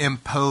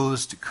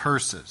self-imposed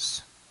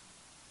curses.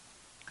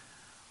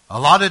 A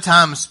lot of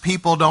times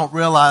people don't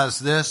realize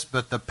this,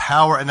 but the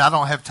power, and I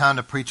don't have time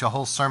to preach a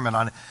whole sermon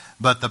on it,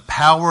 but the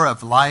power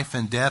of life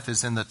and death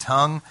is in the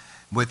tongue.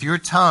 With your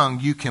tongue,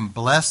 you can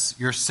bless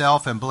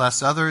yourself and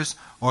bless others,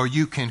 or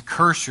you can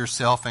curse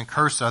yourself and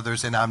curse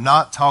others. And I'm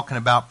not talking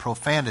about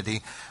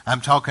profanity.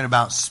 I'm talking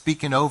about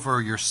speaking over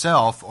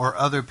yourself or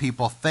other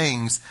people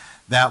things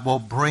that will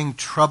bring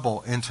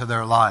trouble into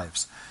their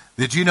lives.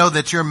 Did you know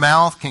that your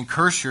mouth can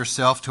curse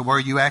yourself to where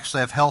you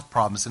actually have health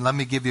problems? And let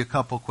me give you a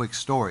couple quick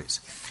stories.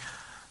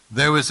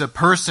 There was a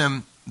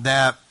person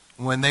that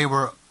when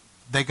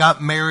they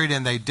got married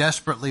and they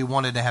desperately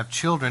wanted to have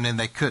children and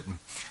they couldn't.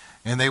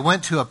 And they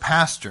went to a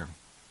pastor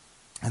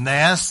and they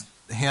asked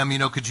him,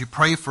 could you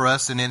pray for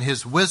us? And in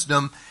his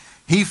wisdom,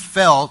 he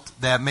felt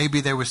that maybe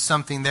there was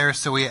something there.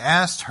 So he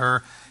asked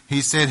her,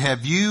 he said,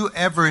 have you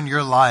ever in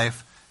your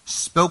life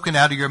spoken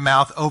out of your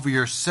mouth over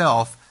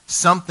yourself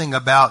something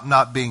about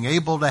not being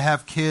able to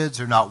have kids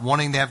or not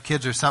wanting to have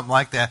kids or something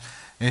like that?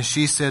 And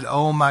she said,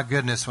 oh my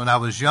goodness, when I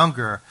was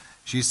younger,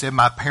 she said,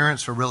 my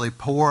parents were really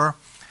poor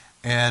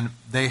and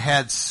they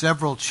had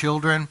several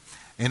children.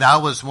 And I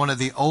was one of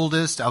the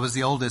oldest. I was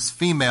the oldest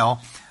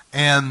female.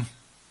 And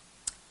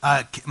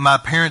my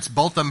parents,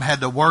 both of them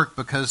had to work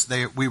because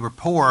we were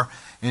poor.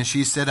 And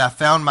she said, I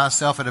found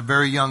myself at a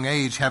very young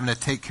age having to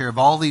take care of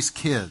all these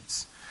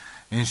kids.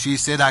 And she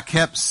said, I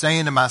kept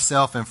saying to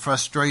myself in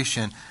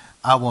frustration,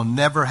 I will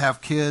never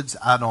have kids.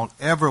 I don't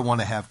ever want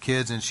to have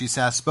kids. And she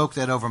said, I spoke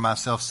that over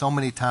myself so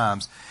many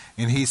times.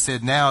 And he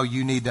said, now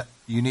you need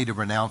to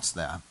renounce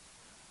that.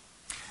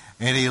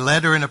 And he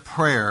led her in a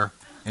prayer.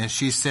 And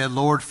she said,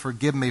 Lord,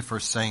 forgive me for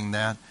saying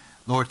that.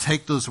 Lord,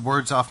 take those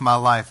words off my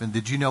life. And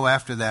did you know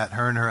after that,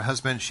 her and her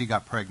husband, she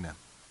got pregnant.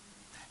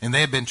 And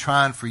they had been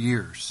trying for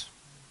years.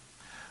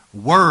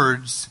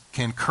 Words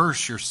can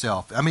curse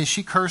yourself. I mean,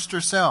 she cursed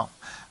herself.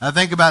 I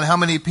think about how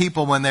many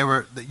people when they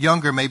were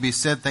younger maybe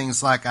said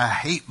things like, I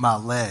hate my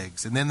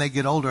legs. And then they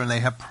get older and they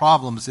have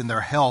problems in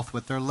their health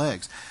with their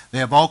legs. They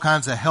have all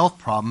kinds of health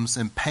problems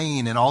and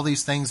pain and all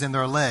these things in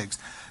their legs.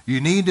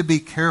 You need to be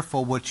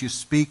careful what you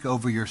speak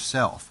over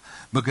yourself,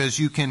 because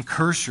you can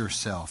curse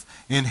yourself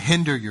and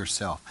hinder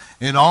yourself,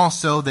 and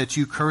also that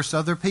you curse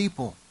other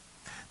people.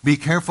 Be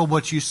careful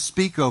what you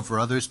speak over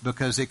others,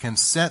 because it can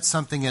set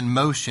something in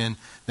motion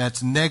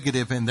that's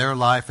negative in their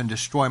life and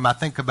destroy them. I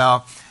think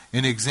about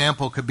an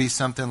example could be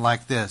something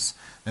like this.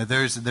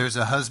 There's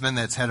a husband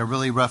that's had a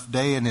really rough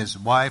day, and his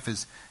wife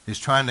is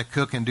trying to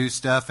cook and do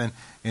stuff,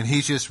 and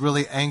he's just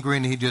really angry,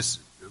 and he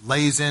just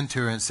lays into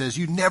her and says,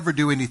 you never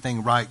do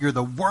anything right. You're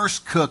the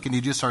worst cook. And he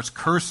just starts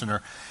cursing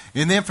her.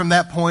 And then from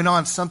that point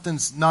on,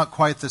 something's not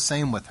quite the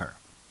same with her.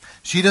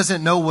 She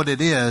doesn't know what it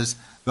is,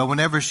 but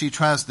whenever she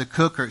tries to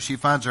cook her, she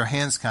finds her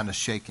hands kind of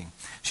shaking.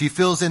 She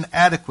feels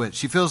inadequate.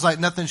 She feels like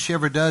nothing she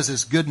ever does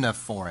is good enough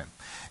for him.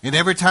 And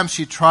every time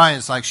she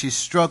tries, like she's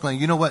struggling,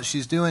 you know what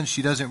she's doing?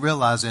 She doesn't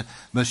realize it,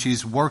 but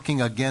she's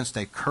working against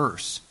a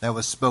curse that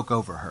was spoke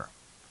over her.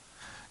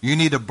 You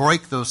need to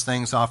break those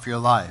things off your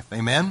life.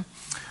 Amen?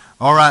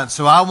 All right,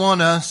 so I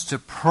want us to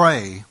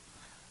pray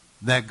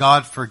that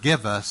God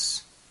forgive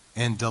us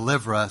and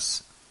deliver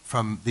us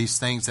from these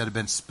things that have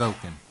been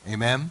spoken.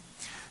 Amen?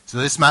 So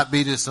this might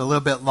be just a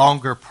little bit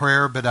longer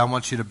prayer, but I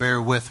want you to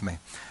bear with me.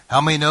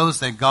 How many knows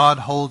that God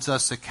holds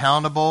us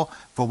accountable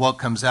for what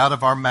comes out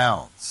of our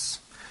mouths?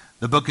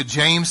 The book of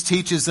James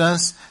teaches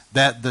us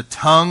that the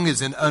tongue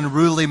is an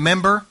unruly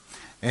member,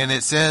 and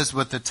it says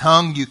with the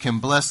tongue you can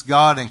bless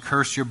God and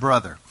curse your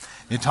brother.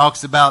 It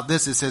talks about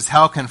this. It says,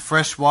 how can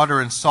fresh water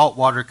and salt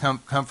water come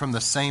from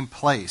the same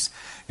place?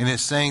 And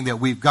it's saying that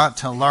we've got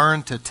to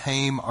learn to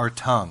tame our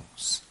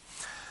tongues.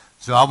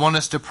 So I want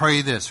us to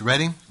pray this.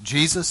 Ready?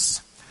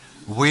 Jesus,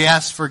 we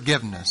ask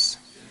forgiveness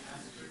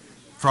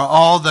for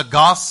all the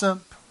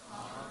gossip,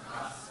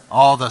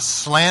 all the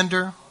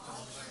slander,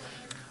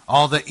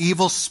 all the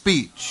evil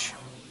speech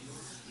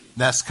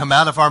that's come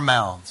out of our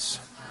mouths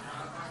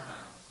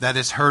that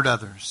has hurt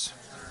others.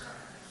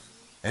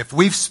 If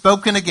we've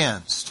spoken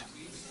against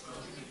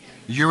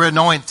your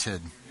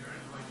anointed,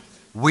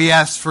 we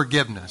ask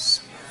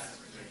forgiveness.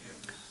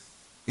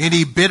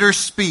 Any bitter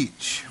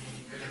speech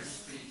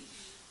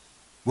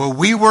where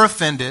we were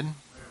offended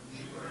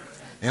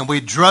and we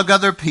drug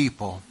other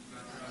people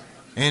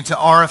into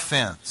our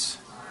offense,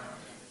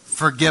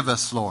 forgive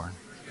us, Lord.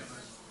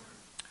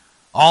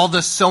 All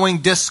the sowing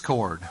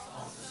discord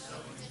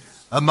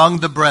among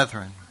the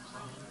brethren,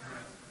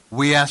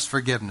 we ask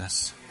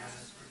forgiveness.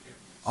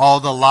 All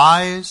the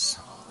lies,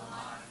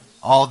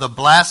 all the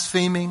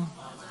blaspheming,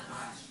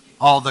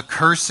 all the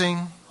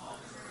cursing,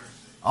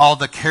 all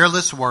the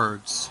careless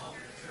words,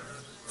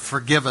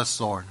 forgive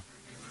us, Lord.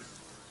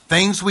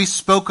 Things we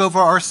spoke over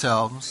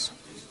ourselves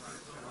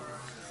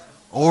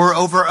or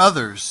over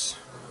others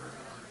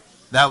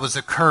that was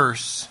a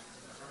curse,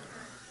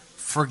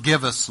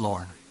 forgive us,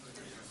 Lord.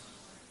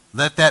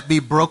 Let that be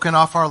broken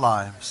off our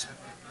lives.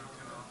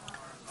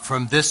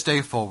 From this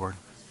day forward,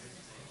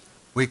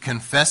 we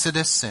confess it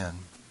as sin,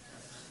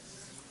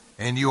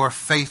 and you are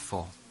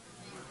faithful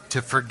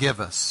to forgive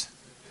us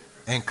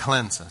and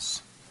cleanse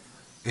us.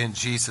 In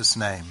Jesus'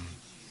 name.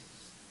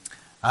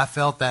 I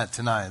felt that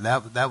tonight.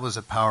 That was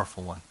a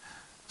powerful one.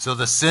 So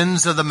the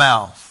sins of the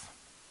mouth.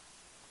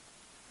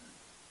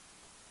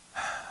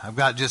 I've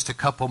got just a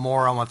couple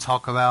more I want to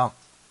talk about.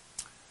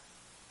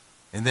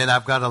 And then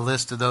I've got a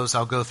list of those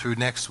I'll go through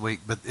next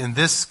week. But in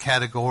this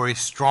category,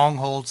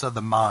 strongholds of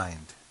the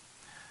mind.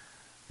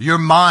 Your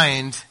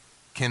mind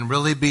can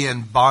really be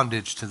in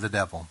bondage to the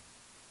devil.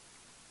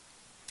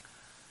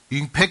 You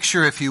can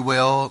picture, if you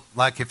will,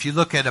 like if you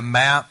look at a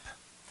map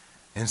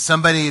and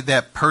somebody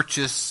that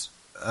purchased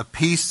a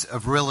piece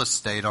of real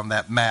estate on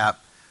that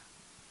map,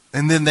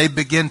 and then they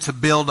begin to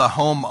build a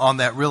home on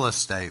that real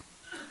estate.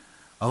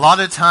 A lot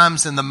of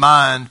times in the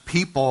mind,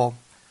 people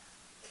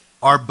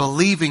are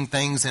believing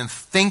things and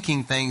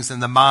thinking things in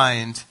the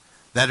mind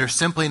that are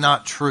simply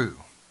not true.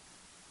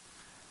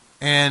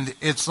 And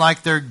it's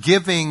like they're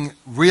giving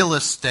real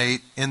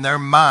estate in their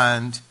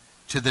mind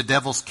to the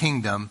devil's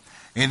kingdom.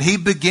 And he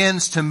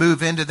begins to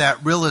move into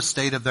that real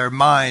estate of their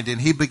mind,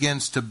 and he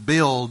begins to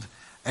build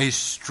a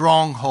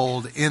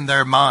stronghold in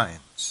their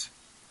minds.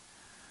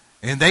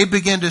 And they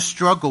begin to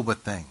struggle with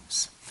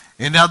things.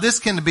 And now this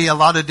can be a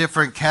lot of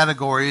different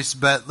categories,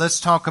 but let's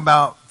talk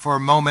about for a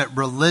moment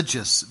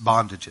religious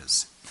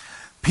bondages.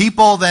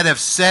 People that have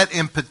sat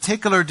in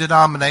particular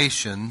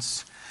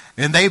denominations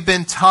and they've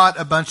been taught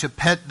a bunch of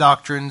pet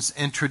doctrines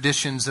and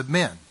traditions of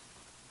men.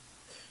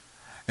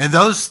 And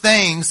those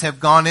things have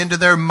gone into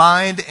their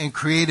mind and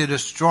created a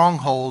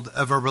stronghold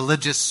of a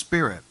religious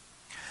spirit.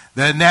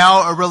 That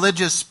now a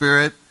religious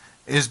spirit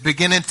is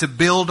beginning to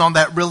build on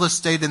that real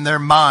estate in their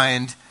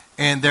mind,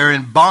 and they're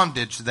in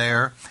bondage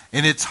there.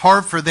 And it's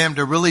hard for them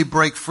to really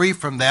break free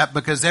from that,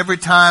 because every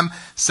time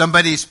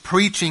somebody's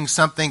preaching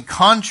something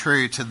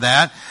contrary to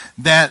that,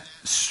 that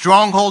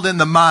stronghold in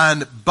the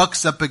mind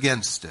bucks up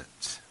against it.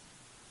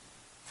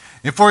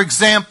 And for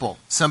example,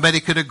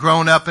 somebody could have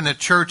grown up in a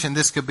church, and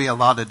this could be a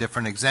lot of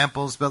different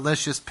examples, but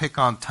let's just pick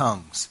on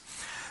tongues.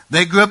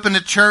 They grew up in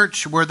a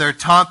church where they're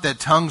taught that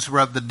tongues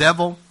were of the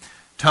devil,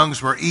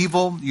 tongues were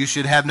evil, you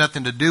should have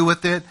nothing to do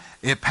with it,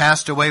 it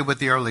passed away with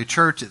the early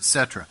church,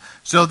 etc.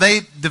 So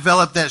they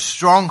developed that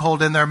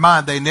stronghold in their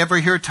mind. They never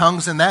hear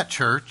tongues in that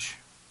church,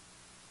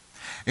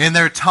 and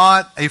they're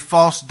taught a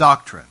false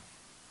doctrine.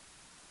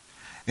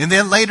 And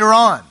then later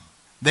on,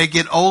 they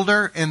get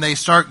older and they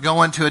start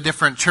going to a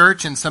different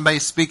church and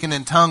somebody's speaking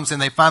in tongues,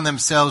 and they find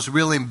themselves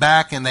reeling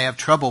back and they have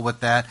trouble with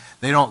that.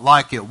 They don't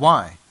like it.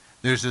 Why?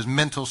 There's this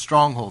mental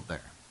stronghold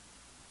there.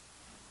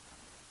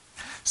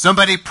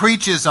 Somebody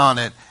preaches on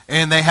it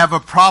and they have a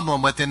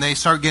problem with it, and they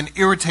start getting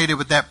irritated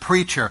with that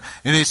preacher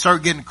and they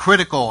start getting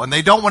critical and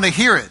they don't want to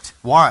hear it.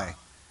 Why?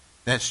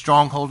 That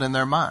stronghold in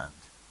their mind.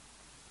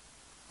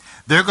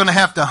 They're going to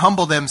have to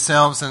humble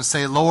themselves and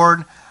say,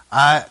 Lord,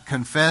 I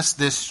confess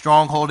this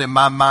stronghold in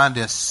my mind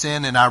as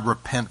sin and I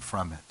repent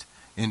from it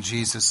in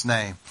Jesus'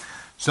 name.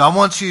 So I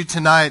want you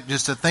tonight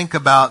just to think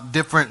about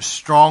different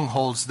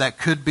strongholds that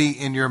could be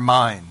in your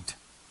mind.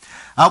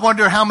 I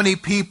wonder how many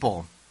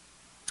people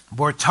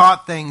were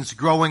taught things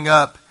growing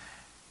up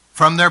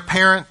from their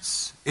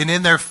parents and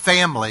in their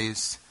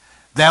families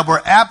that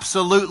were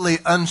absolutely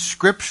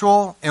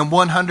unscriptural and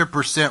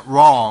 100%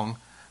 wrong,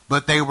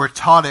 but they were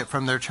taught it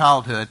from their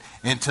childhood,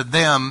 and to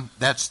them,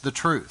 that's the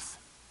truth.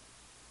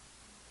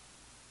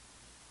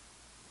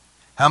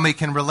 How many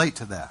can relate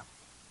to that?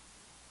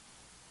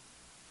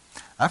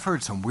 I've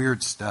heard some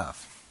weird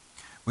stuff.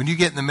 When you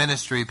get in the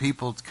ministry,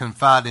 people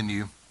confide in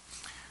you.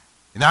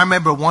 And I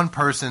remember one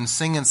person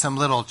singing some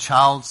little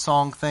child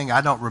song thing.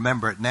 I don't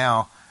remember it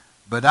now.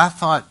 But I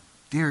thought,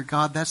 dear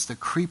God, that's the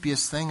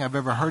creepiest thing I've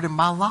ever heard in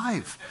my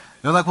life.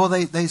 They're like, well,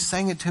 they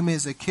sang it to me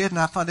as a kid. And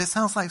I thought, it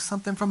sounds like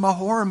something from a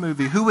horror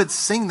movie. Who would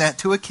sing that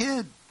to a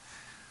kid?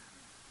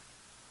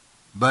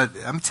 But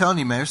I'm telling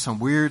you, man, there's some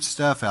weird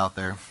stuff out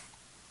there.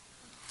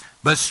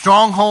 But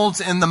strongholds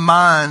in the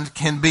mind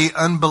can be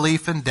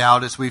unbelief and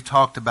doubt, as we've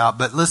talked about.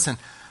 But listen,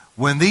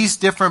 when these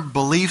different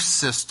belief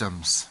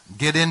systems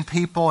get in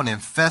people and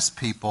infest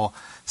people,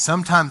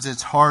 sometimes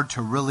it's hard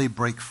to really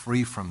break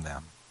free from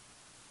them.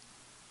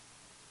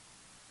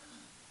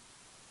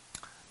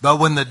 But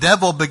when the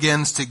devil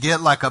begins to get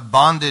like a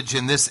bondage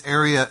in this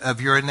area of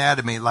your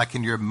anatomy, like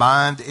in your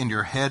mind, in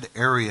your head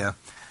area,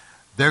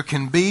 there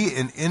can be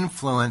an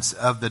influence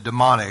of the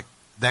demonic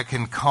that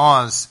can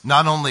cause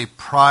not only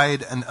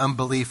pride and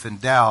unbelief and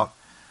doubt,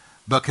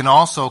 but can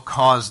also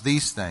cause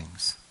these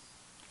things.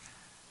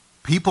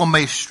 People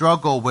may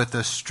struggle with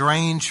a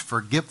strange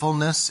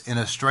forgetfulness and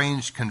a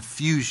strange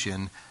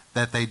confusion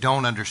that they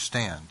don't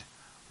understand.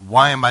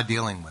 Why am I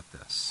dealing with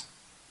this?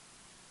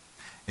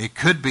 It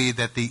could be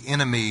that the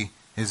enemy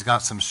has got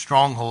some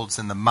strongholds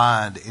in the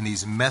mind and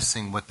he's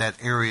messing with that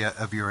area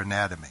of your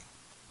anatomy.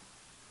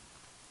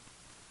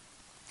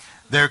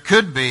 There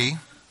could be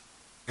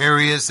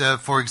areas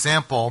of, for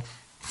example,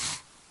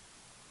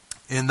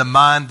 in the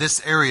mind,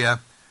 this area,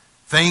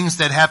 things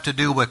that have to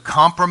do with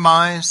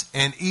compromise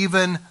and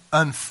even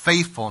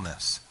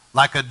unfaithfulness,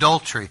 like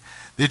adultery.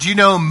 Did you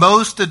know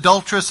most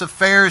adulterous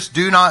affairs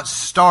do not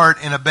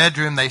start in a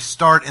bedroom, they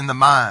start in the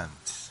mind?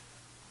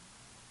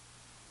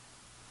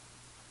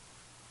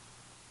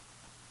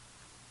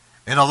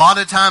 And a lot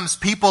of times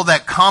people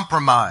that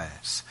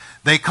compromise,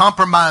 they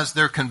compromise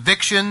their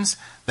convictions,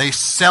 they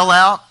sell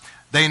out,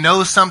 they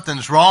know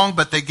something's wrong,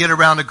 but they get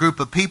around a group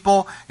of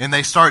people and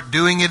they start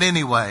doing it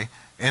anyway.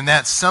 And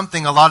that's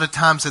something a lot of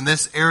times in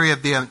this area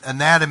of the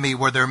anatomy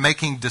where they're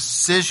making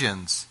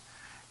decisions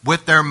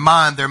with their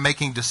mind, they're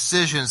making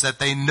decisions that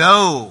they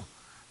know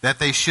that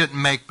they shouldn't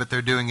make, but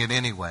they're doing it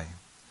anyway.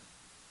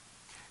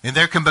 And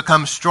there can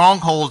become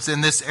strongholds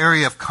in this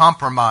area of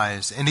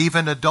compromise and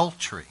even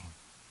adultery.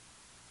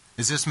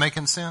 Is this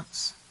making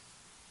sense?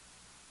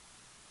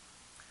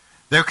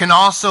 There can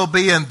also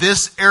be in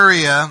this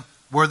area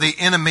where the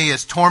enemy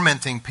is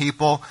tormenting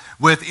people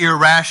with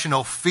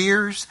irrational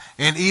fears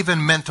and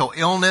even mental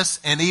illness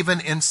and even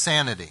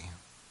insanity.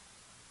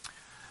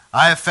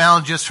 I have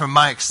found just from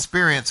my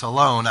experience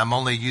alone, I'm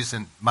only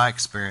using my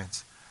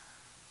experience,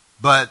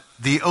 but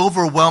the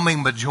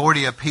overwhelming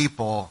majority of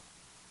people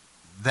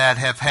that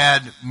have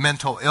had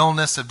mental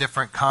illness of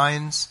different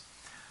kinds,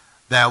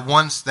 that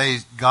once they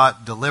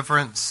got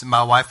deliverance,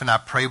 my wife and I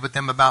prayed with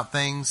them about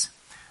things,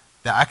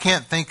 that I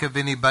can't think of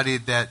anybody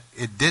that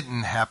it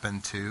didn't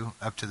happen to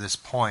up to this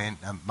point.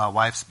 My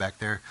wife's back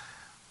there,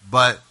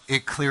 but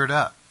it cleared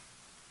up.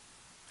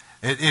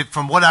 It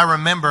from what I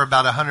remember,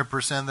 about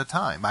 100% of the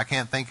time. I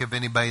can't think of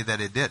anybody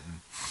that it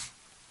didn't.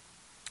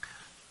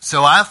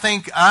 So I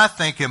think,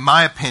 in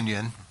my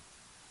opinion,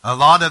 a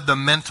lot of the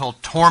mental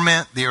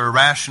torment, the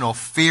irrational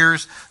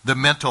fears, the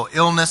mental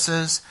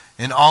illnesses,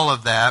 and all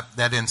of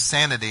that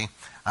insanity,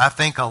 I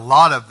think a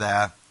lot of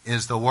that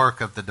is the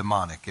work of the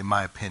demonic, in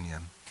my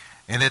opinion.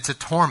 And it's a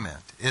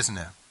torment, isn't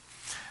it?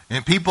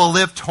 And people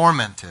live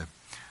tormented.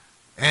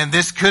 And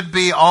this could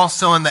be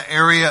also in the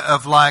area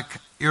of like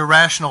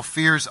irrational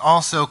fears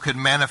also could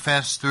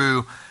manifest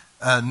through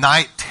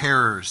night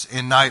terrors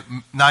and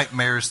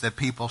nightmares that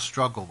people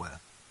struggle with.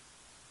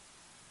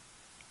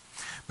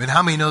 But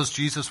how many knows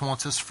Jesus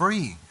wants us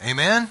free?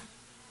 Amen?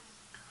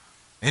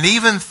 And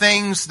even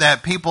things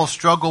that people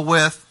struggle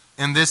with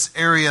in this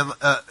area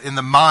in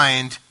the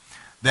mind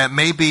that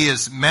maybe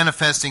is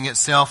manifesting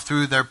itself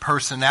through their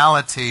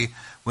personality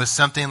with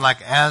something like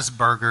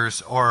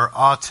Asperger's or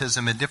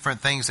autism and different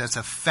things that's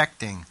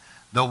affecting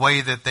the way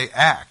that they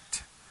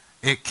act.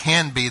 It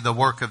can be the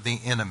work of the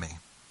enemy.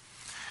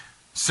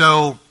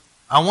 So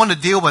I want to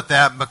deal with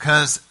that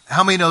because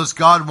how many knows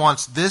God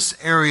wants this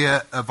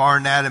area of our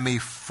anatomy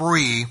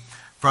free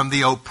from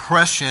the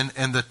oppression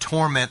and the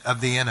torment of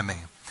the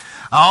enemy?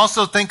 I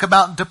also think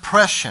about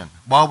depression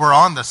while we're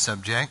on the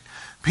subject.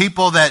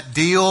 People that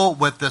deal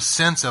with the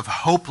sense of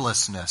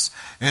hopelessness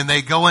and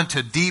they go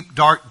into deep,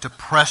 dark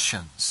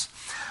depressions.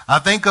 I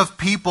think of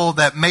people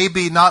that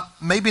maybe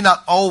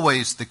not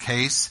always the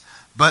case,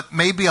 but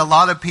maybe a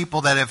lot of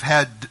people that have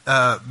had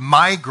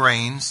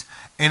migraines,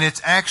 and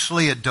it's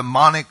actually a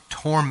demonic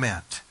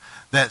torment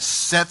that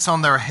sets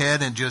on their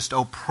head and just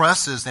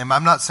oppresses them.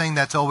 I'm not saying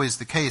that's always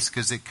the case,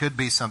 because it could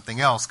be something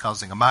else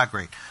causing a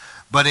migraine.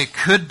 But it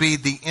could be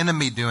the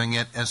enemy doing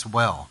it as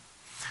well.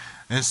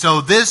 And so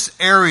this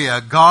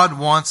area, God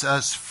wants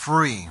us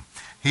free.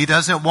 He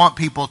doesn't want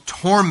people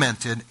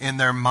tormented in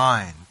their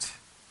mind.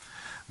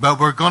 But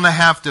we're going to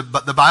have to,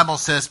 but the Bible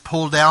says,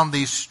 pull down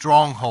these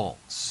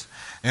strongholds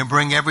and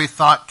bring every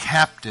thought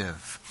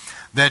captive.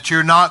 That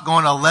you're not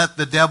going to let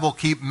the devil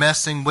keep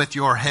messing with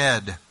your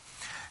head.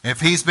 If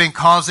he's been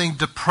causing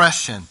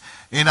depression,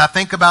 and I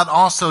think about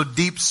also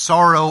deep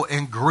sorrow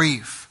and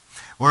grief,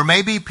 where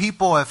maybe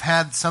people have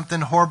had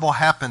something horrible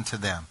happen to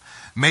them.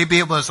 Maybe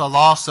it was a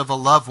loss of a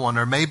loved one,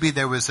 or maybe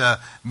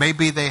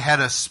they had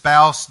a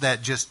spouse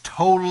that just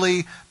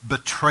totally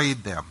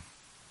betrayed them.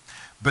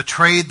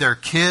 Betrayed their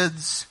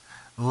kids,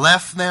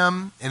 left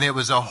them, and it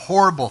was a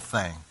horrible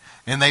thing.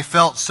 And they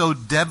felt so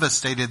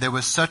devastated. There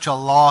was such a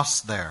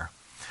loss there.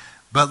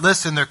 But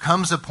listen, there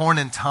comes a point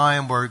in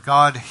time where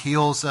God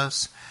heals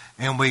us,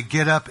 and we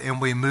get up and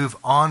we move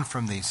on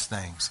from these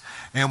things.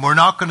 And we're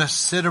not going to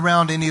sit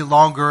around any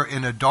longer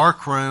in a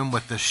dark room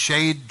with the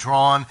shade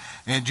drawn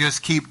and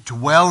just keep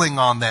dwelling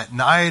on that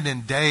night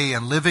and day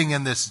and living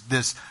in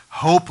this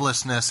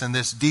hopelessness and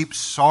this deep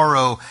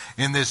sorrow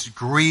and this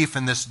grief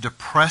and this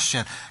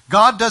depression.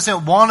 God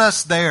doesn't want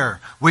us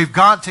there. We've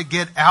got to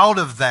get out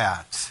of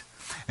that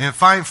and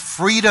find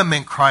freedom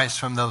in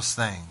Christ from those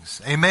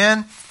things.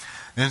 Amen?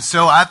 And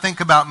so I think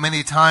about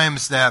many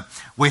times that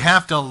we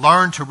have to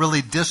learn to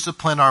really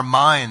discipline our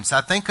minds.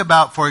 I think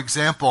about, for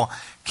example,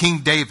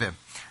 King David,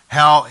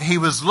 how he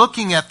was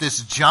looking at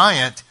this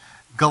giant,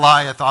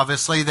 Goliath,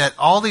 obviously, that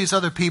all these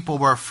other people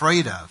were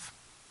afraid of.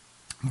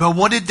 But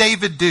what did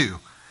David do?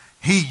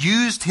 He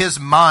used his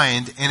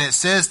mind, and it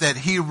says that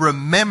he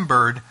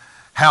remembered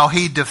how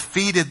he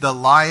defeated the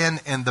lion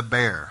and the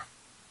bear.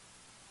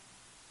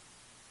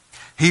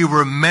 He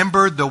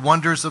remembered the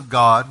wonders of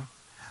God,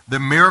 the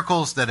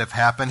miracles that have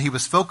happened. He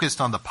was focused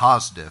on the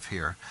positive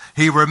here.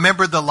 He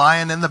remembered the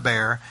lion and the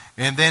bear,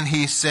 and then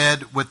he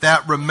said, with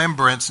that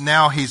remembrance,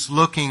 now he's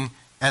looking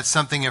at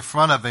something in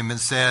front of him and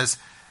says,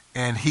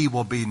 and he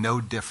will be no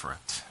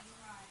different.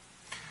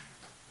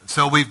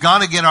 So we've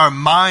got to get our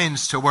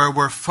minds to where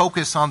we're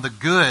focused on the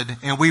good,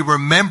 and we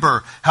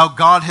remember how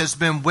God has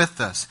been with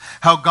us,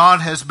 how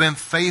God has been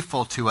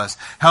faithful to us,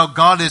 how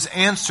God has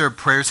answered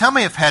prayers. How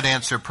many have had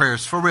answered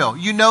prayers for real?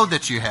 You know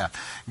that you have.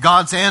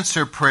 God's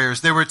answered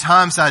prayers. There were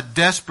times I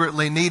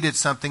desperately needed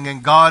something,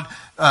 and God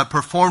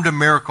performed a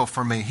miracle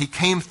for me. He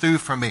came through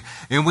for me.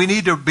 And we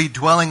need to be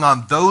dwelling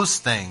on those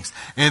things.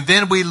 And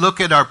then we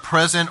look at our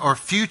present or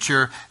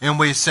future and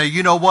we say,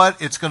 you know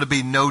what? It's going to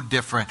be no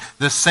different.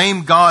 The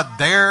same God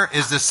there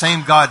is the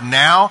same God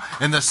now,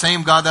 and the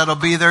same God that'll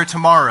be there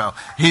tomorrow.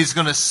 He's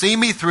going to see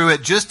me through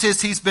it just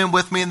as He's been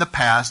with me in the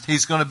past.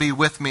 He's going to be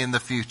with me in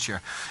the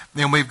future.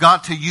 And we've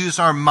got to use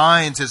our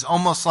minds as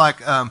almost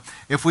like,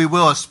 if we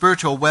will, a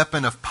spiritual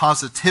weapon of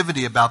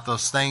positivity about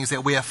those things,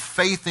 that we have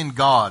faith in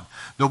God,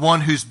 the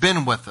one who's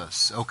been with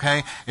us,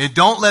 okay? And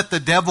don't let the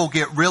devil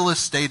get real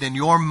estate in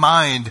your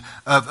mind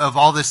of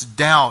all this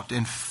doubt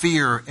and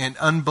fear and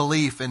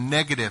unbelief and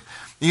negative.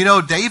 You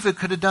know, David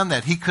could have done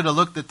that. He could have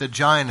looked at the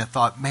giant and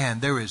thought,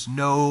 man, there is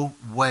no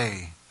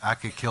way I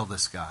could kill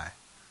this guy.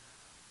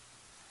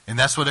 And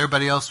that's what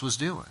everybody else was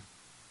doing.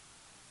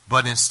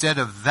 But instead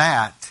of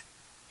that,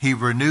 he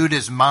renewed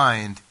his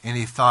mind and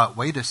he thought,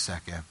 wait a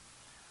second,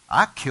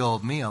 I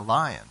killed me a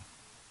lion.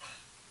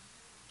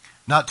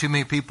 Not too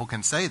many people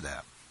can say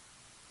that.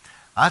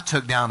 I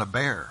took down a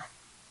bear.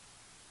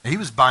 He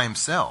was by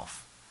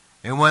himself.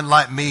 It wasn't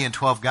like me and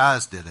 12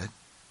 guys did it.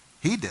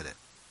 He did it.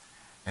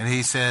 And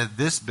he said,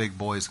 this big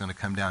boy is going to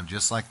come down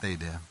just like they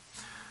did.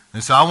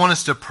 And so I want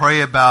us to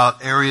pray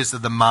about areas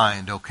of the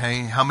mind,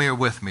 okay? How many are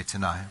with me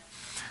tonight?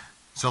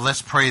 So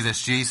let's pray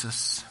this.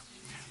 Jesus,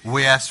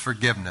 we ask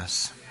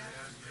forgiveness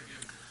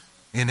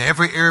in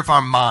every area of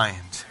our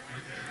mind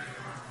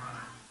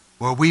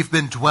where we've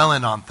been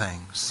dwelling on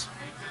things,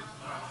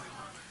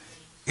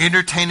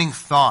 entertaining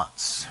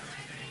thoughts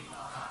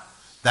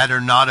that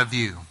are not of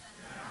you,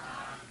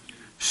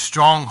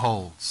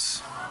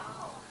 strongholds,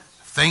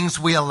 things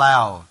we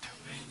allowed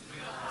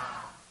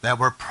that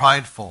were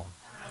prideful,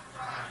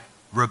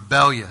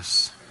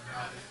 rebellious,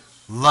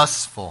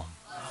 lustful,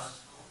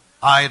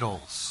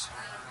 idols,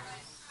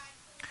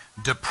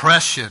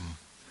 depression,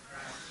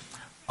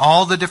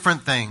 all the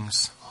different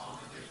things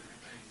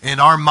in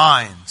our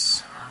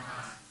minds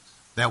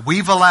that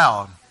we've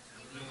allowed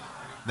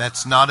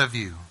that's not of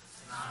you.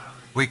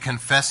 We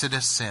confess it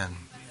as sin.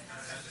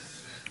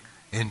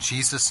 In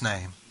Jesus'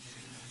 name.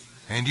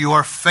 And you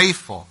are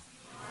faithful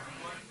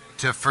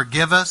to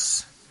forgive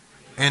us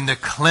and to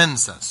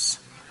cleanse us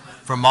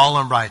from all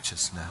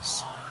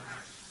unrighteousness.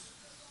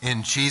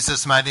 In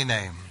Jesus' mighty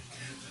name.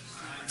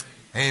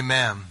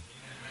 Amen.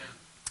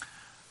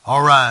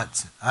 All right.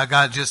 I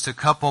got just a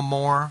couple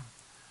more.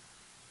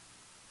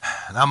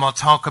 And I'm going to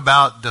talk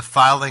about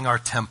defiling our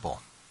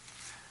temple.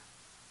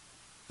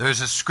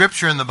 There's a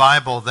scripture in the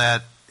Bible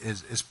that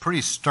is pretty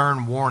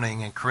stern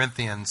warning in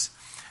Corinthians,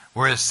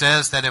 where it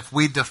says that if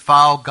we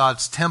defile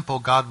God's temple,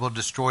 God will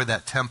destroy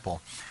that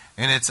temple.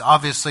 And it's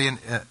obviously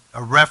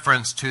a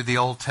reference to the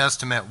Old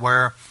Testament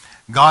where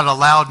God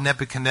allowed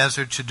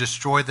Nebuchadnezzar to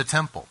destroy the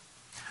temple.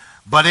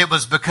 But it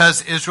was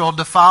because Israel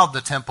defiled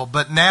the temple.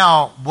 But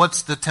now,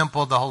 what's the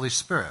temple of the Holy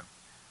Spirit?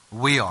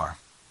 We are.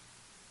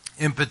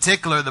 In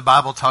particular, the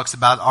Bible talks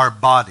about our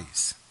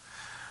bodies.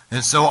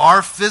 And so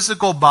our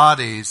physical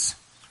bodies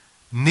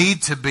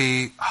need to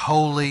be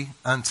holy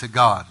unto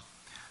God.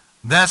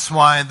 That's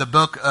why in the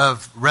book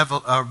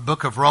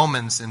of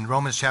Romans, in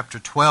Romans chapter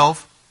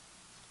 12,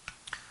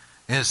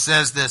 it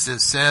says this. It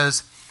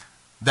says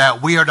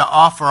that we are to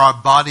offer our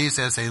bodies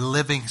as a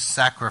living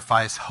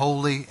sacrifice,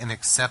 holy and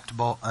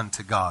acceptable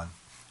unto God.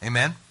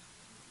 Amen?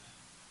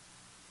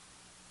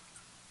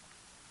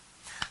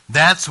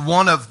 That's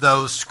one of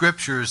those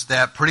scriptures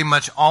that pretty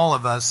much all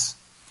of us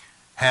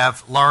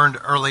have learned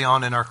early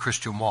on in our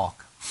Christian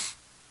walk.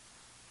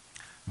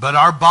 But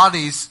our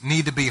bodies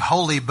need to be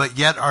holy, but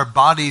yet our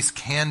bodies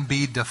can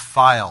be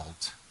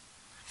defiled.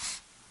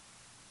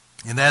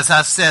 And as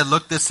I said,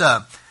 look this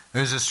up.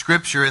 There's a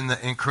scripture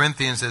in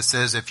Corinthians that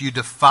says, if you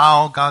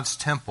defile God's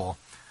temple,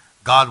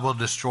 God will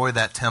destroy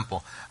that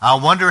temple. I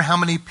wonder how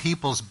many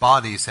people's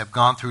bodies have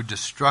gone through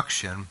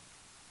destruction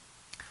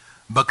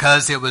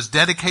because it was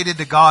dedicated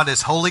to God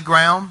as holy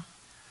ground,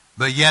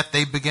 but yet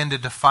they begin to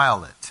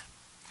defile it.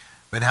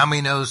 But how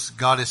many knows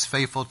God is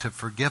faithful to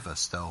forgive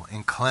us, though,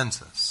 and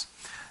cleanse us?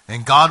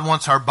 And God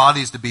wants our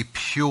bodies to be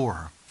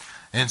pure.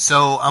 And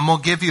so I'm going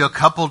to give you a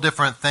couple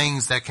different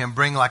things that can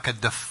bring like a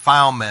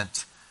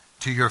defilement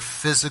to your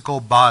physical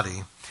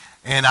body.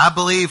 And I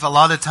believe a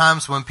lot of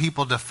times when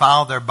people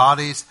defile their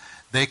bodies,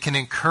 they can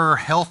incur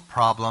health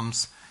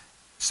problems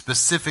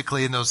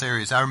specifically in those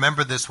areas. I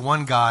remember this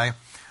one guy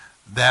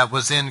that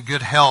was in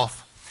good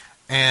health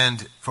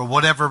and for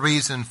whatever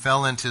reason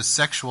fell into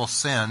sexual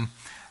sin.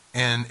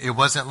 And it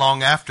wasn't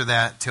long after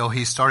that till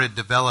he started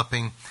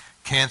developing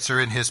cancer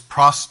in his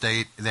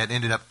prostate that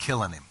ended up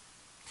killing him.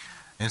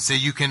 And so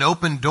you can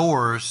open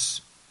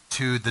doors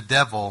to the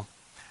devil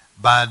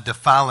by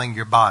defiling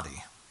your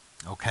body.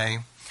 Okay?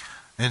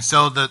 And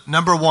so the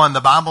number one,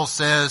 the Bible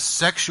says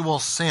sexual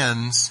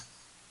sins,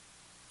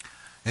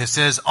 it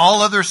says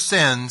all other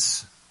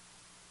sins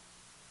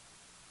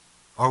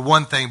are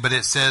one thing, but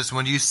it says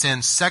when you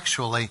sin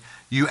sexually,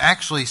 you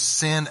actually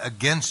sin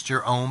against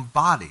your own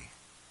body.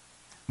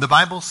 The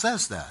Bible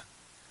says that.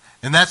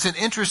 And that's an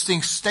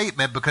interesting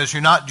statement because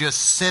you're not just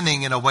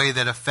sinning in a way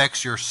that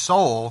affects your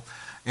soul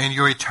and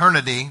your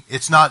eternity.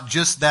 It's not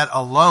just that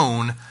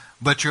alone,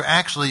 but you're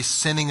actually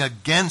sinning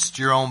against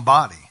your own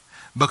body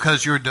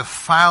because you're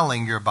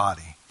defiling your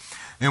body.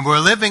 And we're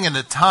living in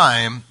a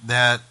time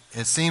that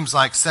it seems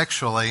like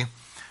sexually,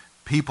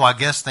 people, I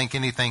guess, think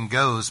anything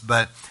goes,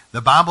 but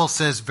the Bible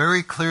says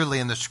very clearly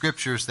in the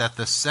scriptures that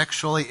the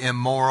sexually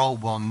immoral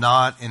will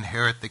not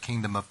inherit the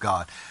kingdom of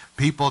God.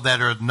 People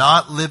that are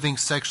not living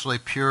sexually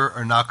pure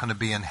are not going to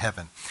be in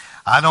heaven.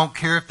 I don't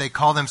care if they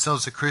call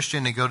themselves a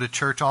Christian and go to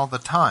church all the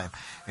time.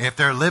 If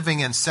they're living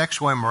in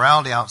sexual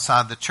immorality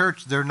outside the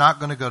church, they're not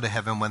going to go to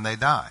heaven when they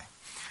die.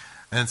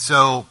 And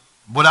so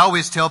what I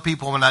always tell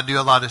people when I do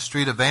a lot of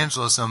street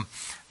evangelism,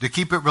 to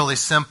keep it really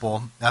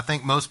simple, I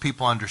think most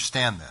people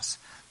understand this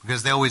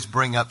because they always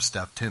bring up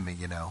stuff to me,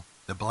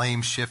 the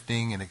blame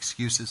shifting and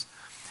excuses.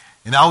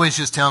 And I always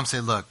just tell them, say,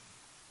 look,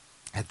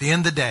 at the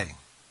end of the day,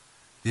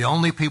 the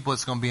only people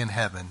that's going to be in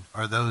heaven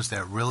are those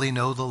that really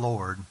know the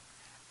Lord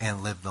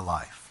and live the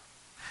life.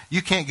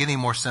 You can't get any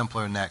more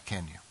simpler than that,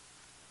 can you?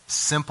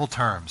 Simple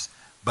terms.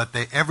 But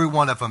every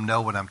one of them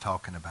know what I'm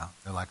talking about.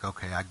 They're like,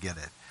 okay, I get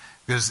it.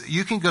 Because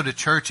you can go to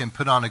church and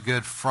put on a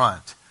good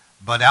front,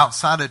 but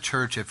outside of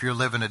church, if you're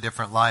living a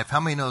different life, how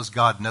many knows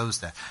God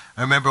knows that?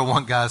 I remember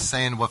one guy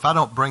saying, well, if I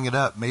don't bring it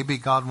up, maybe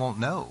God won't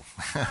know.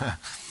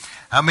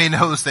 How many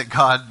knows that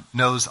God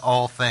knows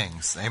all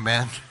things?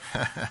 Amen?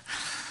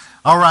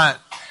 All right.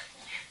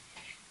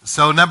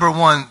 So number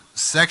one,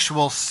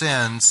 sexual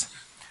sins.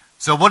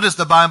 So what does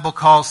the Bible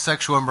call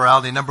sexual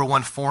immorality? Number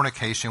one,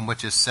 fornication,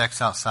 which is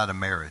sex outside of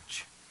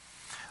marriage.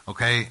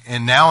 Okay?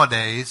 And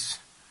nowadays,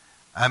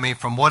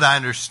 from what I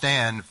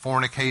understand,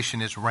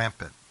 fornication is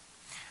rampant.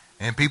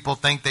 And people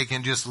think they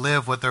can just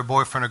live with their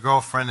boyfriend or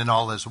girlfriend and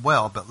all is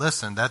well. But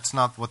listen, that's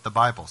not what the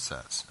Bible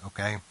says.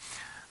 Okay?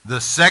 The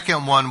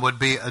second one would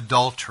be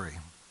adultery.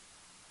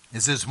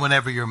 This is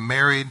whenever you're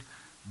married,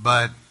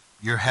 but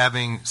you're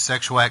having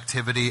sexual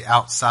activity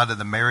outside of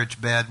the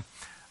marriage bed.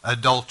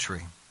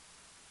 Adultery.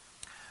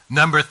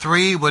 Number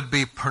 3 would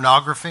be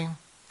pornography.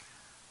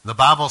 The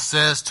Bible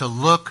says to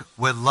look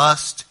with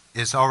lust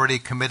is already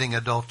committing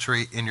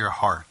adultery in your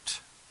heart.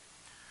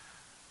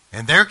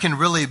 And there can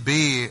really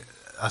be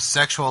a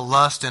sexual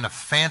lust and a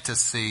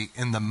fantasy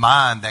in the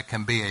mind that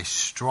can be a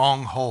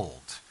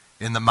stronghold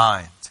in the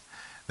mind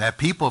that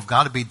people have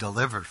got to be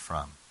delivered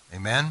from.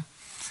 Amen?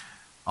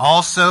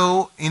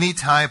 Also, any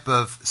type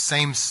of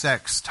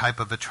same-sex type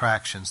of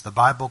attractions. The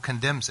Bible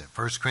condemns it.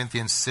 1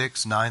 Corinthians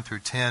 6, 9 through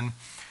 10,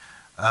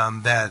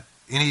 that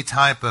any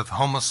type of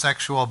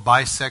homosexual,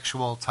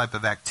 bisexual type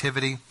of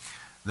activity,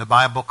 the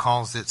Bible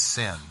calls it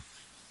sin.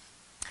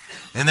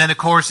 And then, of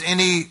course,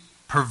 any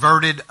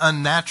perverted,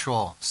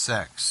 unnatural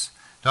sex.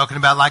 Talking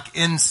about like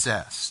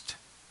incest,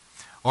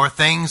 or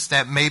things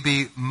that may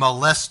be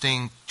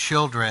molesting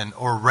children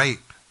or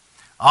rape.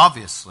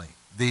 Obviously,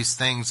 these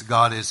things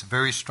God is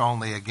very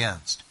strongly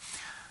against.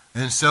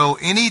 And so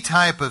any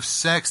type of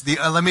sex,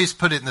 let me just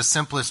put it in the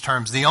simplest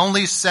terms. The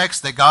only sex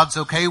that God's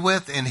okay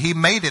with, and He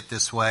made it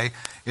this way,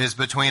 is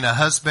between a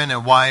husband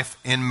and wife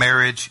in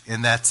marriage,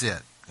 and that's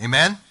it.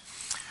 Amen?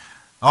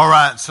 All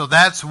right, so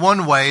that's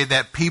one way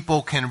that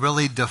people can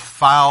really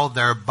defile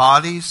their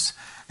bodies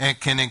and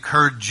can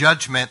incur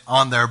judgment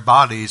on their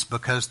bodies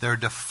because they're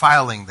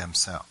defiling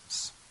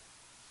themselves.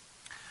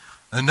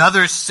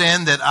 Another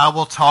sin that I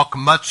will talk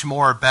much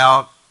more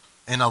about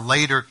in a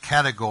later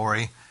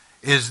category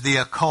is the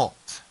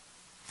occult.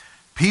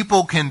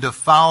 People can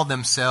defile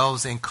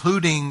themselves,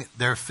 including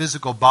their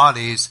physical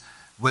bodies,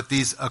 with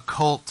these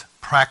occult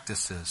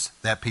practices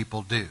that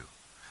people do.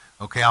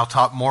 Okay, I'll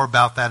talk more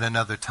about that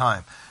another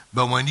time.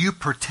 But when you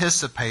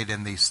participate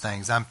in these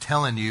things, I'm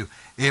telling you,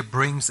 it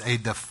brings a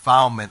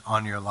defilement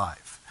on your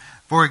life.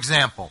 For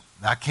example,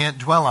 I can't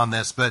dwell on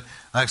this, but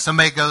like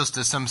somebody goes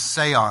to some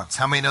seance.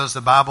 How many knows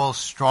the Bible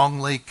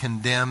strongly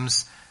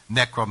condemns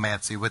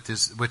necromancy, which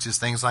is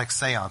things like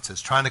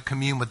seances, trying to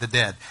commune with the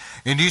dead.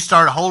 And you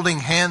start holding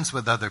hands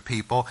with other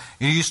people,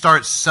 and you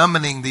start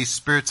summoning these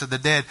spirits of the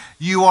dead,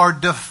 you are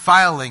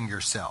defiling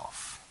yourself.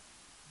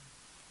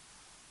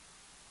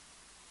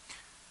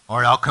 All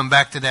right, I'll come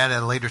back to that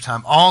at a later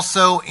time.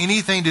 Also,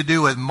 anything to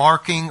do with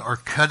marking or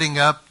cutting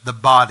up the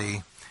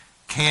body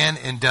can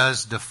and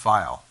does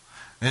defile.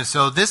 And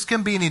so this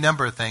can be any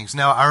number of things.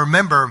 Now, I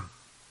remember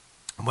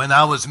when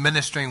I was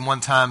ministering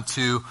one time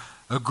to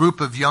a group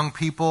of young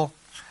people.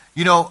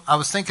 You know, I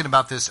was thinking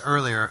about this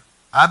earlier.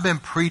 I've been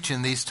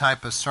preaching these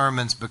type of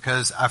sermons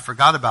because I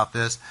forgot about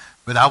this,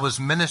 but I was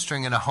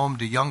ministering in a home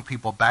to young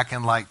people back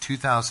in like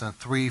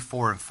 2003,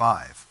 4, and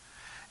 5.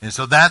 And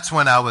so that's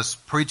when I was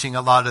preaching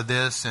a lot of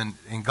this, and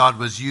God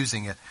was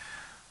using it.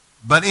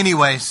 But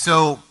anyway,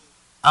 so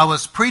I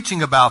was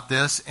preaching about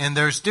this, and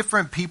there's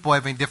different people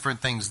having different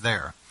things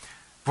there.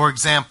 For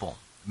example,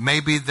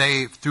 maybe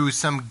they, through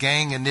some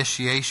gang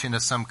initiation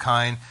of some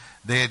kind,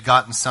 they had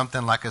gotten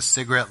something like a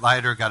cigarette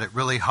lighter, got it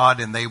really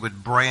hot, and they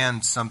would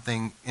brand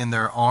something in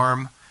their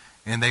arm,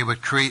 and they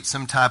would create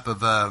some type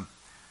of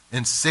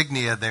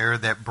insignia there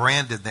that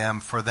branded them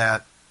for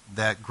that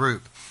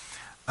group.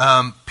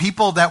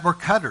 People that were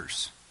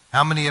cutters.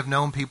 How many have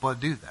known people that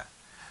do that?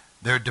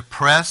 They're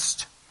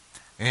depressed,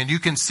 and you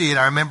can see it.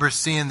 I remember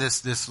seeing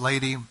this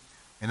lady,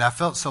 and I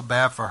felt so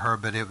bad for her,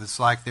 but it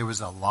was like there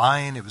was a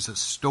line, it was a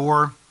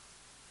store,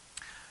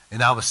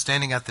 and I was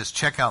standing at this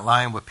checkout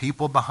line with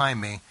people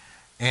behind me.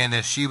 And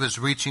as she was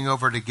reaching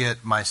over to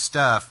get my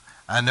stuff,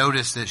 I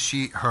noticed that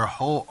her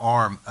whole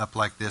arm up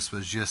like this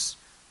was just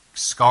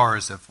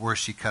scars of where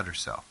she cut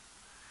herself.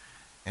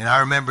 And I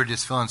remember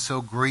just feeling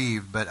so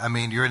grieved. But I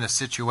mean, you're in a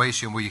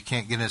situation where you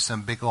can't get into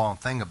some big long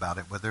thing about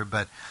it with her.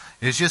 But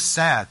it's just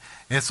sad.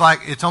 It's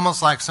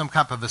almost like some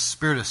kind of a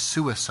spirit of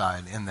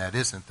suicide in that,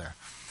 isn't there?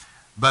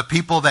 But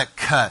people that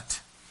cut.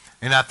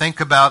 And I think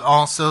about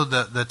also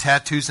the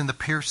tattoos and the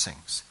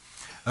piercings.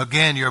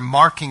 Again, you're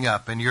marking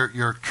up and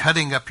you're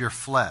cutting up your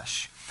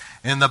flesh.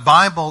 And the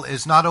Bible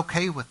is not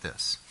okay with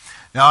this.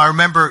 Now, I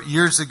remember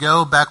years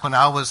ago, back when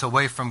I was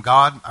away from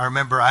God, I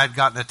remember I had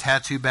gotten a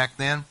tattoo back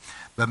then.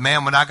 But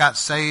man, when I got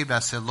saved, I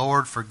said,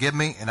 Lord, forgive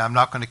me, and I'm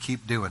not going to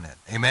keep doing it.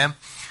 Amen?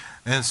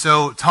 And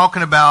so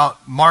talking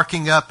about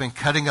marking up and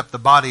cutting up the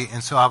body,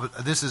 and so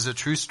this is a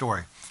true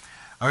story.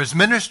 I was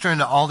ministering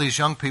to all these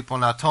young people,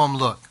 and I told them,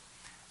 look,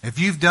 if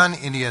you've done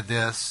any of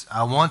this,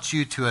 I want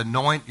you to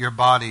anoint your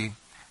body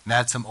and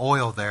add some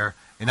oil there,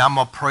 and I'm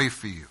going to pray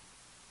for you.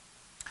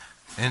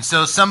 And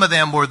so some of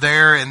them were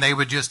there, and they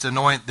would just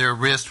anoint their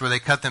wrist where they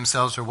cut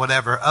themselves or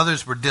whatever.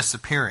 Others were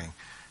disappearing.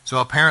 So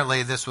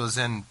apparently this was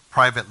in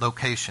private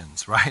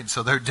locations, right?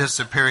 So they're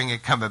disappearing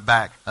and coming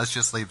back. Let's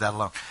just leave that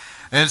alone.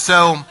 And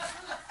so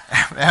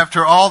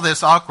after all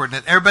this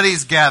awkwardness,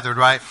 everybody's gathered,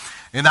 right?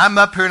 And I'm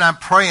up here and I'm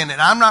praying, and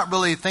I'm not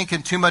really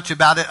thinking too much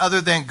about it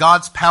other than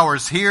God's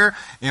power's here,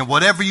 and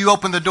whatever you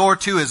open the door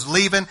to is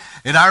leaving.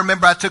 And I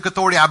remember I took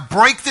authority. I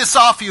break this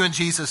off you in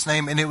Jesus'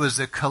 name. And it was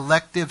a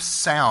collective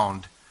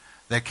sound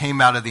that came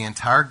out of the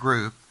entire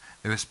group.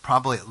 There was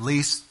probably at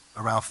least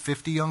around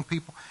 50 young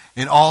people.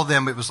 In all of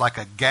them, it was like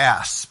a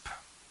gasp.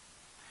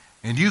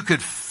 And you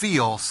could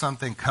feel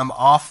something come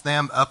off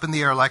them up in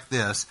the air like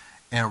this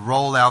and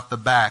roll out the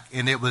back.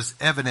 And it was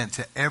evident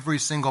to every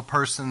single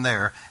person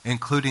there,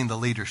 including the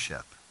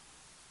leadership.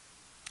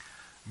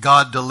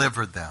 God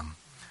delivered them.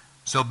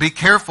 So be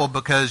careful,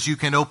 because you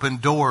can open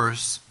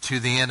doors to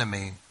the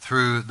enemy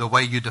through the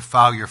way you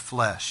defile your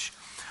flesh.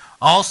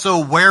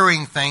 Also,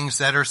 wearing things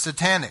that are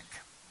satanic.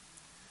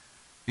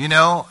 You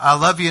know, I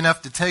love you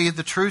enough to tell you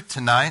the truth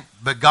tonight,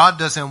 but God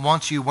doesn't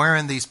want you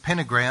wearing these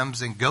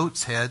pentagrams and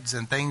goats' heads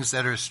and things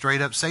that are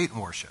straight up Satan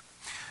worship.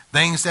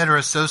 Things that are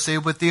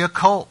associated with the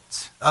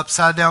occult,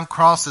 upside down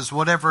crosses,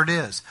 whatever it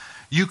is.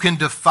 You can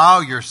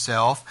defile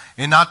yourself,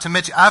 and not to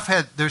mention,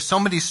 there's so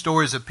many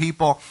stories of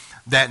people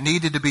that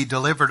needed to be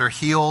delivered or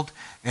healed,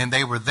 and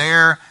they were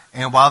there,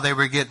 and while they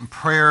were getting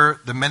prayer,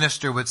 the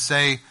minister would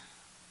say,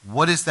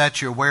 "What is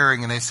that you're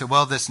wearing?" And they said,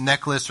 "Well, this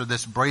necklace or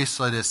this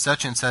bracelet is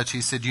such and such."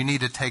 He said, "You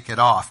need to take it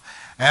off."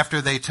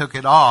 After they took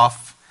it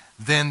off,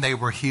 then they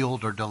were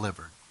healed or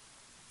delivered.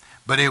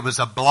 But it was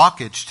a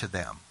blockage to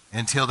them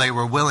until they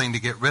were willing to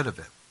get rid of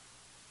it.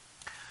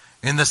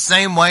 In the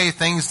same way,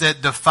 things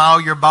that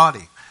defile your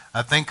body.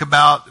 I think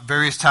about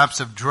various types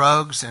of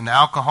drugs and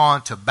alcohol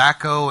and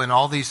tobacco and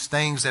all these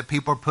things that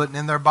people are putting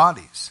in their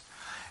bodies.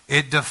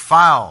 It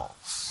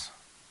defiles.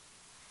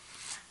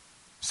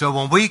 So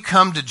when we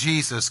come to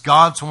Jesus,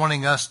 God's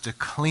wanting us to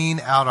clean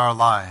out our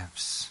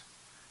lives,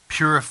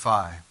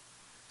 purify,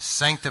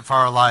 sanctify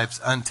our lives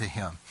unto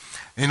Him.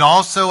 And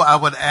also I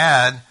would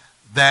add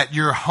that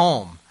your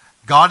home,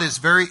 God is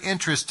very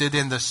interested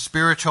in the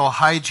spiritual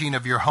hygiene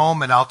of your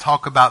home, and I'll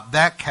talk about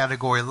that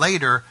category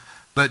later,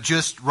 but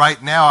just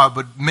right now I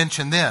would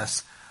mention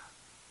this.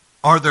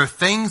 Are there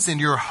things in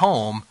your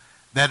home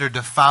that are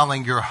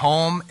defiling your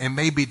home and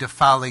maybe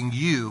defiling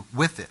you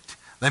with it?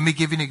 Let me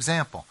give you an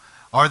example.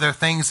 Are there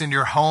things in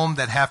your home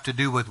that have to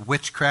do with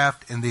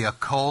witchcraft and the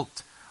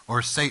occult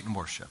or Satan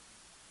worship?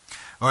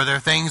 Are there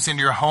things in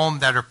your home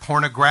that are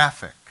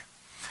pornographic?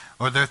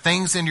 Are there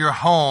things in your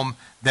home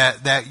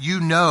that you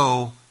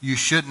know you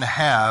shouldn't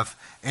have,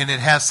 and it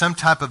has some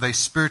type of a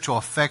spiritual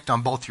effect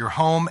on both your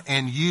home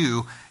and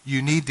you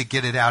need to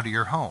get it out of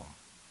your home?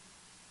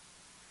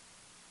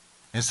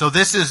 And so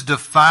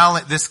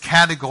this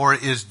category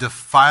is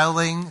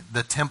defiling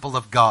the temple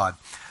of God.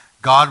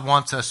 God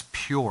wants us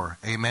pure.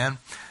 Amen?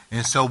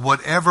 And so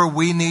whatever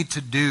we need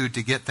to do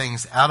to get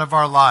things out of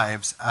our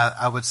lives,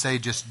 I would say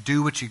just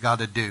do what you got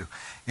to do.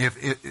 If,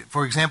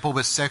 for example,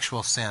 with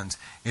sexual sins,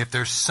 if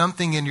there's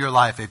something in your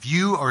life, if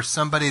you are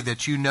somebody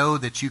that you know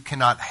that you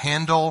cannot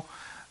handle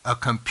a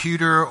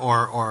computer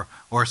or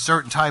a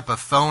certain type of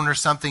phone or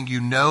something, you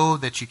know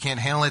that you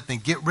can't handle it, then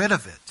get rid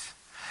of it.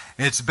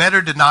 It's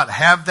better to not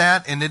have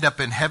that and end up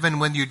in heaven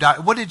when you die.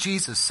 What did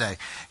Jesus say?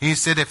 He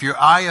said, if your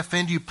eye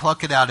offend you,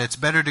 pluck it out. It's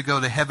better to go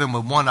to heaven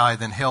with one eye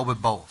than hell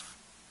with both.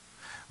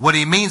 What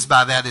he means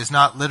by that is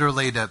not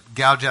literally to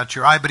gouge out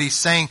your eye, but he's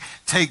saying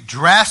take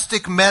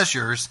drastic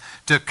measures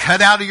to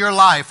cut out of your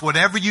life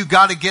whatever you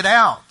got to get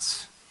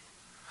out.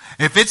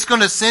 If it's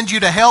going to send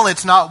you to hell,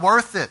 it's not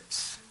worth it.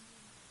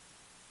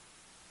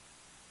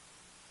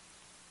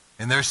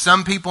 And there's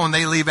some people when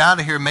they leave out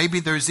of here, maybe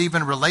there's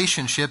even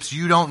relationships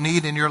you don't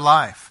need in your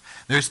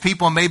life. There's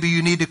people maybe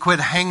you need to quit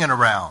hanging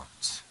around.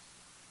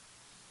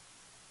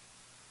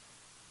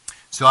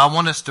 So I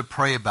want us to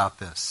pray about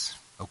this.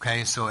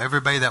 Okay, so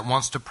everybody that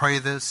wants to pray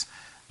this,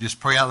 just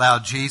pray out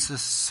loud.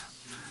 Jesus,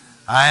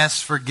 I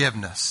ask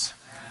forgiveness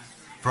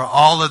for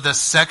all of the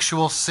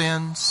sexual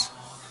sins,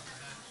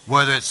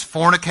 whether it's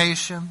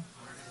fornication,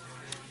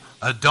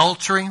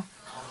 adultery,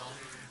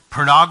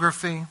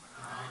 pornography,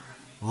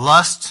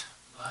 lust,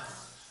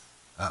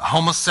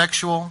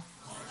 homosexual,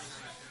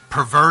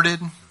 perverted,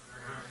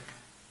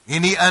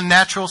 any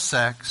unnatural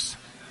sex,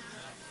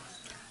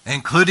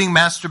 including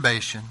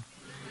masturbation.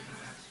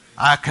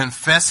 I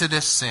confess it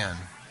as sin.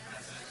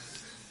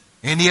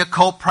 Any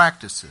occult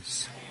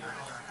practices,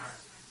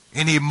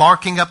 any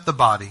marking up the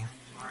body,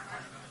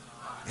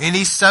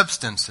 any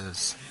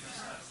substances,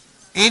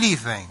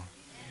 anything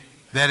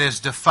that has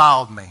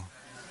defiled me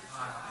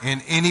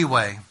in any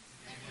way,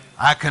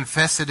 I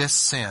confess it as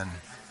sin.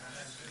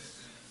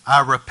 I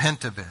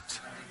repent of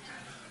it.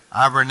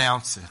 I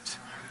renounce it.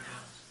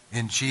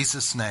 In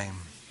Jesus' name,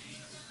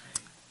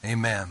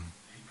 amen.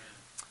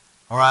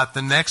 All right,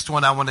 the next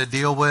one I want to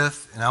deal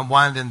with, and I'm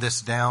winding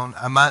this down.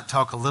 I might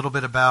talk a little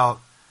bit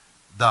about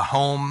the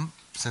home,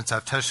 since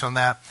I've touched on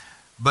that,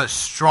 but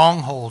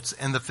strongholds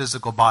in the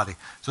physical body.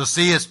 So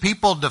see, as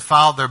people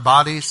defile their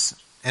bodies,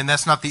 and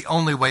that's not the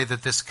only way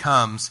that this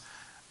comes,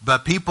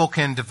 but people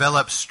can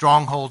develop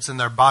strongholds in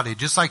their body.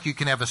 Just like you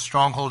can have a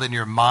stronghold in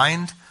your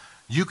mind,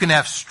 you can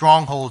have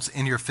strongholds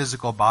in your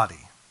physical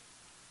body.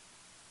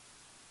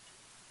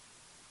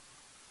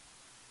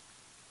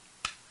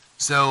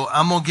 So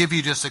I'm going to give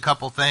you just a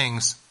couple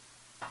things,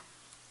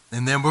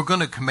 and then we're going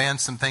to command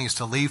some things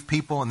to leave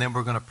people, and then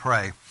we're going to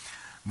pray.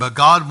 But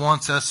God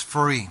wants us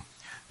free.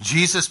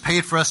 Jesus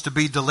paid for us to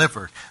be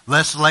delivered.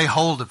 Let's lay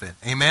hold of it.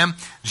 Amen?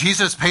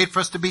 Jesus paid for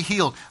us to be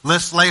healed.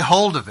 Let's lay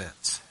hold of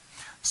it.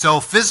 So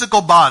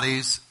physical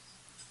bodies,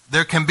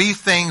 there can be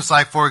things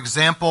like, for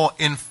example,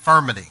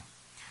 infirmity.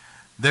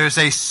 There's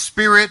a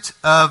spirit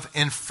of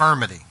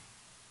infirmity.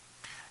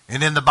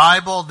 And in the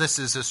Bible, this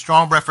is a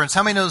strong reference.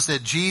 How many knows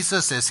that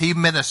Jesus, as he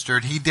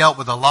ministered, he dealt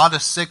with a lot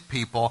of sick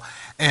people,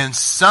 and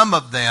some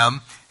of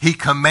them, he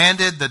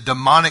commanded the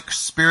demonic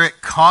spirit,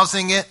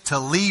 causing it to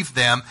leave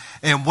them,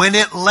 and when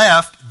it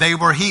left, they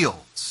were healed.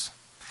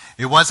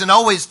 It wasn't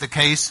always the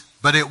case,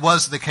 but it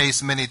was the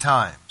case many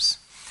times.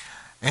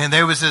 And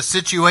there was a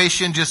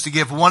situation, just to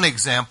give one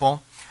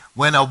example,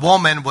 when a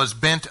woman was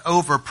bent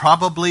over,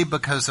 probably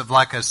because of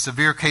like a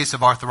severe case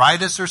of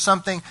arthritis or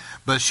something,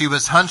 but she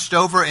was hunched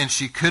over and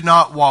she could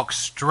not walk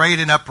straight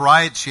and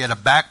upright. She had a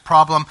back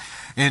problem.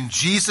 And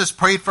Jesus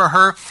prayed for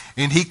her,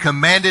 and he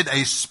commanded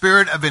a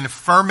spirit of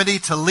infirmity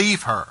to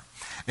leave her.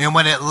 And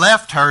when it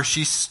left her,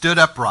 she stood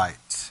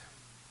upright.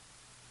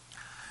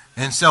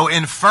 And so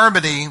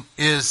infirmity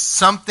is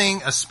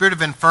something, a spirit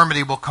of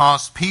infirmity will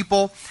cause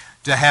people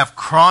to have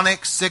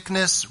chronic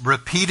sickness,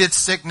 repeated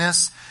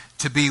sickness,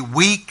 to be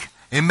weak.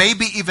 It may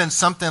be even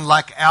something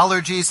like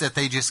allergies that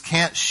they just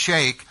can't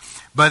shake,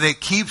 but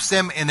it keeps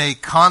them in a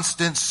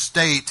constant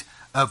state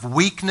of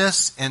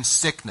weakness and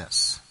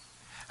sickness.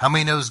 How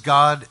many knows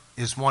God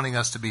is wanting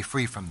us to be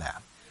free from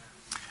that?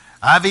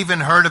 I've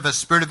even heard of a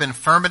spirit of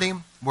infirmity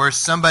where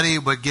somebody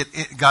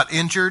got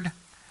injured,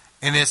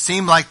 and it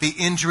seemed like the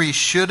injury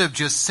should have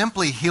just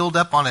simply healed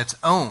up on its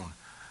own.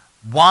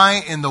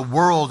 Why in the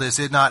world is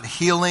it not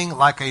healing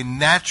like a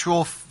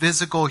natural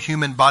physical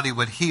human body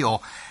would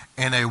heal?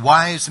 And a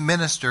wise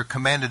minister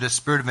commanded a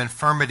spirit of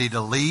infirmity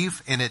to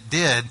leave, and it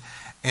did,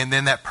 and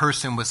then that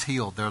person was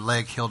healed. Their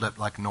leg healed up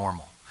like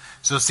normal.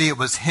 So see, it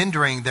was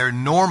hindering their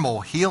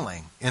normal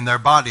healing in their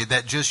body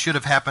that just should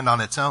have happened on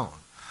its own.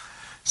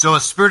 So a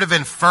spirit of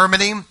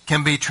infirmity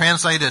can be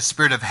translated as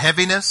spirit of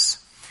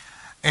heaviness,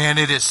 and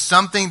it is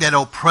something that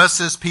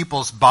oppresses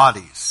people's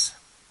bodies.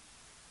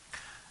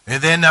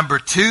 And then number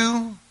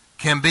 2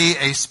 can be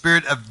a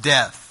spirit of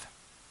death.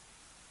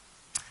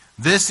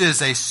 This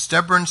is a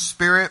stubborn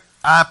spirit.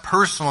 I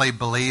personally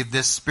believe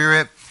this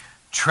spirit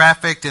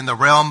trafficked in the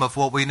realm of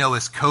what we know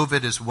as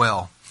COVID as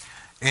well.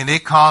 And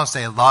it caused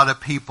a lot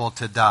of people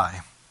to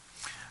die.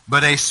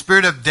 But a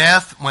spirit of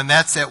death, when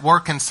that's at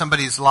work in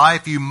somebody's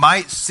life, you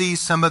might see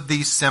some of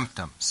these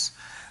symptoms.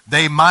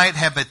 They might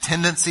have a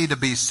tendency to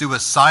be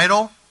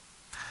suicidal.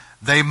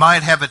 They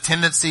might have a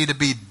tendency to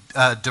be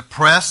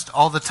depressed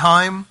all the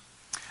time.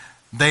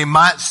 They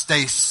might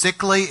stay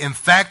sickly. In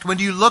fact, when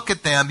you look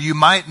at them, you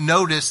might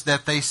notice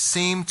that they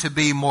seem to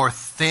be more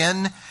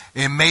thin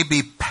and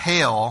maybe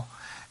pale,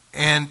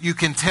 and you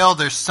can tell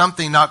there's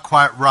something not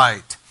quite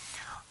right.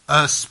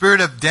 A spirit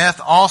of death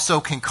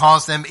also can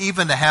cause them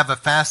even to have a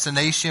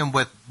fascination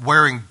with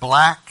wearing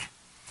black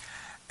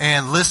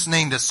and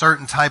listening to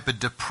certain type of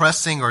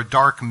depressing or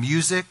dark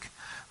music,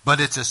 but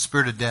it's a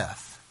spirit of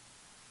death.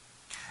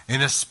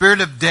 And a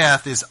spirit of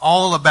death is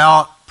all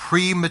about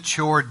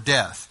premature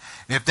death.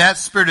 If that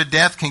spirit of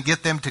death can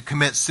get them to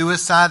commit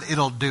suicide,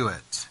 it'll do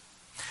it.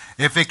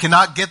 If it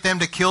cannot get them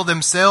to kill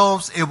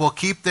themselves, it will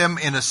keep them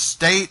in a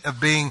state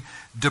of being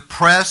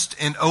depressed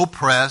and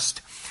oppressed,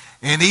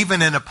 and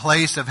even in a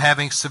place of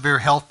having severe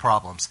health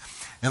problems.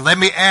 And let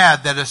me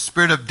add that a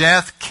spirit of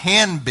death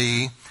can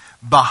be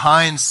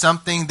behind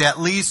something that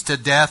leads to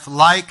death,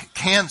 like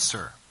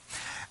cancer.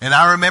 And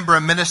I remember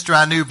a minister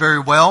I knew very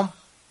well.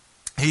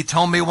 He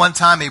told me one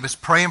time he was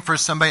praying for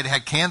somebody that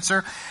had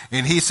cancer,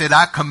 and he said,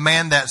 I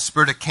command that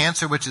spirit of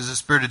cancer, which is a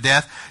spirit of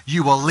death,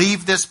 you will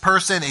leave this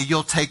person and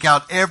you'll take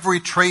out every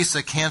trace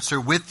of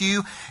cancer with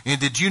you. And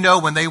did you know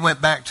when they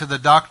went back to the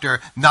doctor,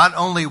 not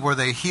only were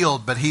they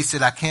healed, but he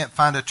said, I can't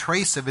find a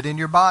trace of it in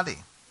your body.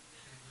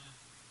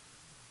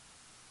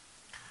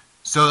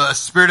 So a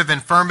spirit of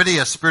infirmity,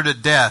 a spirit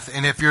of death.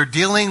 And if you're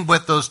dealing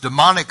with those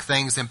demonic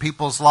things in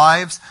people's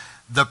lives,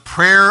 the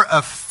prayer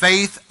of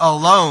faith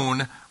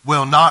alone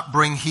will not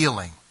bring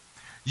healing.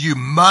 You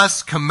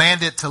must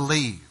command it to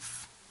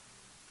leave.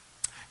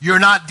 You're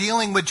not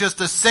dealing with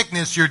just a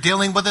sickness, you're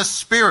dealing with a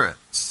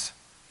spirit.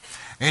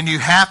 And you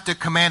have to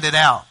command it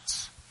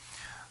out.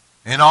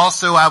 And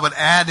also I would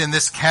add in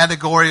this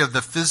category of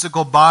the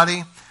physical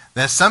body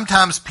that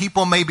sometimes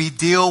people maybe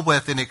deal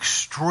with an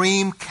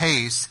extreme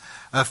case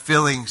of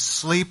feeling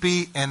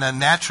sleepy and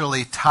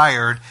unnaturally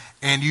tired,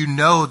 and you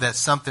know that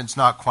something's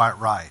not quite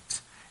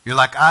right. You're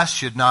like, I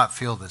should not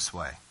feel this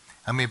way.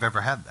 How many have ever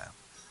had that?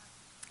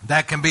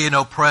 That can be an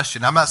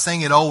oppression. I'm not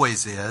saying it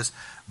always is,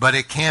 but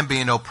it can be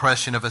an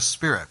oppression of a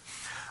spirit.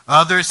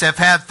 Others have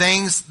had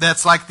things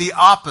that's like the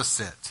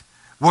opposite,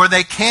 where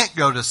they can't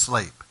go to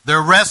sleep.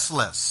 They're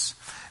restless,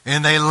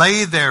 and they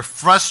lay there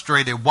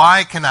frustrated.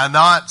 Why can I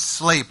not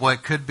sleep? Well,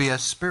 it could be a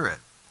spirit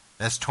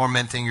that's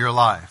tormenting your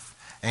life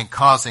and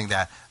causing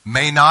that.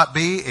 May not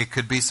be. It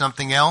could be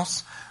something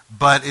else,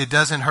 but it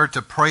doesn't hurt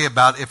to pray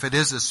about if it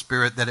is a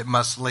spirit that it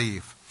must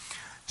leave.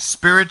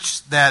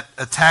 Spirits that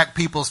attack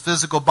people's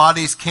physical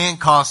bodies can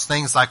cause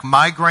things like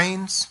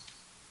migraines.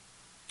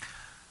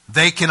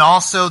 They can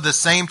also, the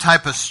same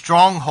type of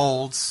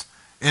strongholds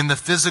in the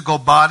physical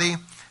body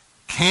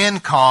can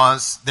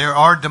cause, there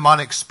are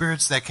demonic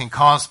spirits that can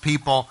cause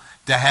people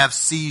to have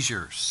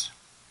seizures.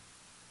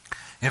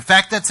 In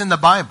fact, that's in the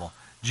Bible.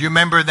 Do you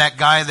remember that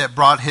guy that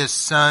brought his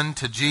son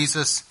to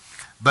Jesus,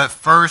 but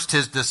first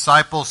his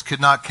disciples could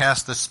not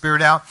cast the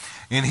spirit out?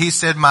 And he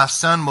said, my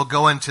son will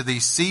go into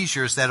these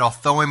seizures that'll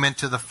throw him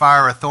into the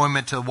fire or throw him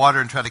into the water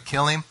and try to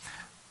kill him.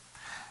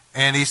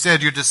 And he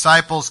said, your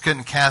disciples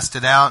couldn't cast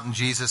it out, and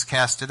Jesus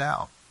cast it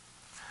out.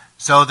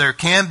 So there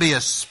can be a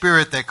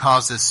spirit that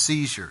causes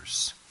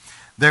seizures.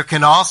 There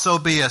can also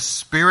be a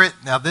spirit,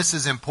 now this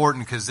is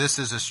important because this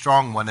is a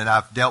strong one and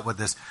I've dealt with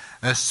this,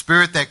 a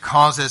spirit that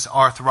causes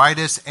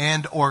arthritis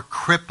and or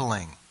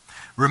crippling.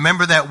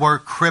 Remember that word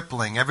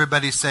crippling.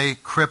 Everybody say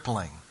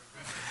crippling.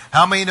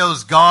 How many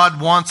knows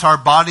God wants our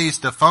bodies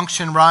to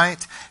function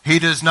right? He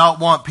does not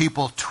want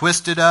people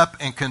twisted up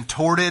and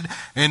contorted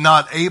and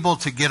not able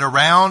to get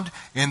around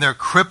and they're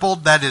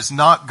crippled. That is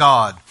not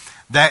God.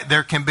 That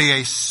there can be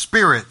a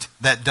spirit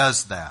that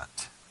does that.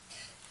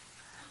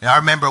 Now, I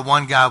remember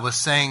one guy was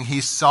saying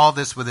he saw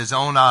this with his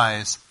own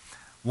eyes.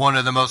 One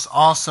of the most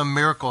awesome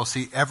miracles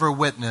he ever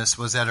witnessed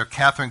was at a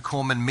Catherine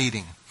Kuhlman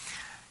meeting.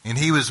 And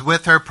he was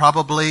with her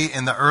probably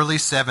in the early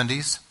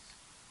 70s.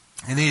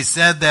 And he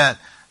said that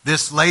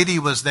this lady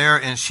was there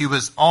and she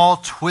was all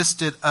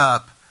twisted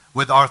up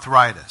with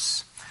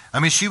arthritis. I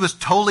mean, she was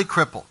totally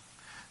crippled.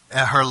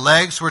 Her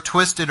legs were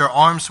twisted, her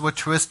arms were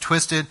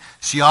twisted.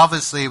 She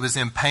obviously was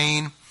in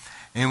pain.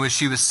 And when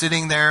she was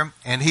sitting there,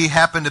 and he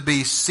happened to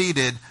be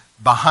seated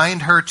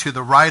behind her to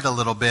the right a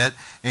little bit,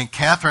 and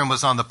Catherine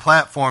was on the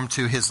platform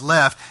to his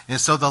left,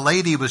 and so the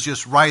lady was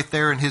just right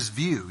there in his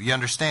view, you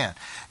understand?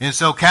 And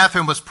so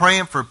Catherine was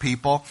praying for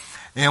people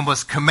and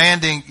was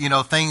commanding,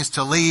 things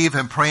to leave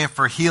and praying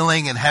for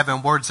healing and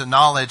having words of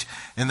knowledge,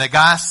 and the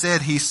guy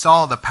said he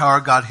saw the power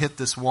of God hit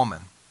this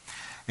woman.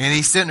 And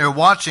he's sitting there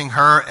watching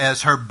her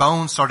as her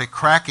bones started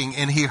cracking,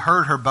 and he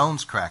heard her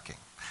bones cracking.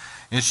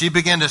 And she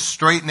began to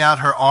straighten out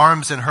her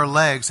arms and her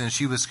legs, and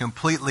she was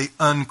completely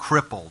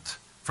uncrippled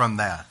from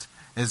that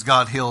as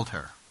God healed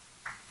her.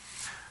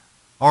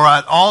 All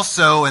right,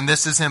 also, and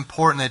this is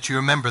important that you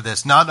remember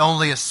this, not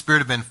only a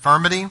spirit of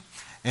infirmity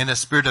and a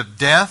spirit of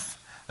death,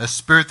 a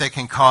spirit that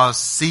can cause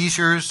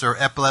seizures or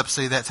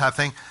epilepsy, that type of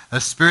thing,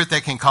 a spirit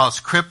that can cause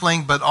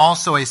crippling, but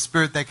also a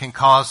spirit that can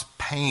cause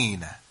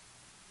pain.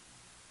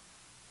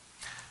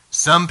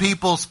 Some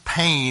people's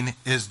pain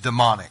is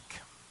demonic.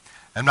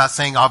 I'm not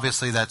saying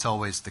obviously that's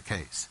always the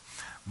case.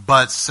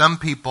 But some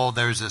people,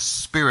 there's a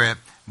spirit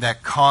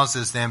that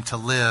causes them to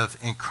live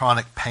in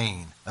chronic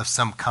pain of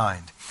some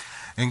kind.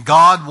 And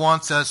God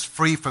wants us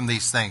free from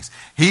these things.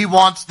 He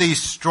wants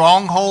these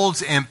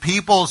strongholds in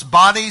people's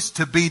bodies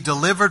to be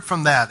delivered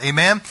from that.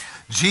 Amen?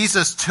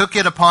 Jesus took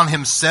it upon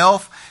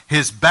himself.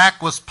 His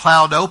back was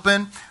plowed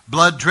open.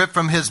 Blood dripped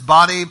from his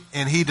body.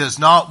 And he does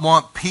not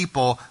want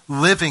people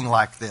living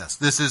like this.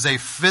 This is a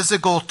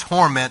physical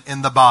torment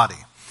in the body.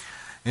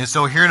 And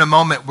so here in a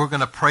moment, we're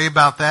going to pray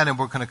about that. And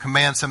we're going to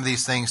command some of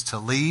these things to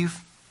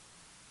leave.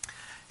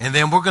 And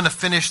then we're going to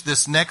finish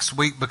this next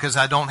week because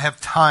I don't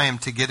have time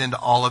to get into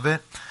all of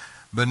it.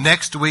 But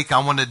next week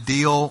I want to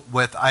deal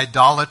with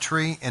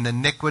idolatry and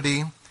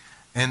iniquity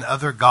and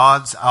other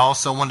gods. I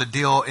also want to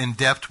deal in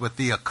depth with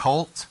the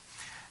occult.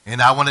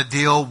 And I want to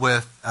deal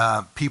with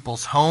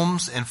people's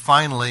homes. And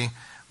finally,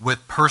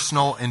 with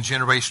personal and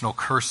generational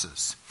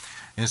curses.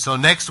 And so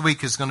next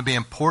week is going to be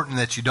important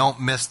that you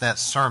don't miss that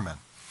sermon.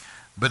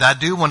 But I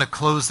do want to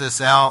close this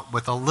out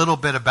with a little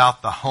bit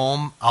about the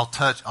home. I'll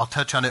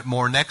touch on it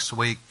more next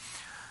week.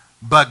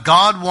 But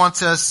God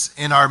wants us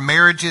in our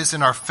marriages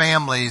and our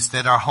families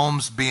that our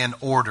homes be in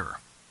order.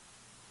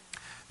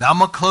 Now I'm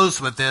going to close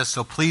with this,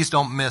 so please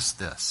don't miss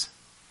this.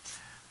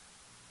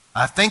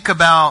 I think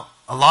about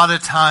a lot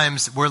of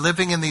times we're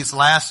living in these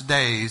last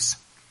days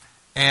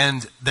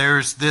and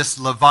there's this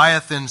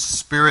Leviathan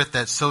spirit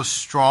that's so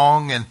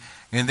strong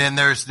and then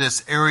there's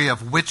this area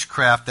of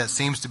witchcraft that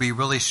seems to be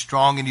really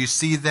strong. And you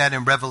see that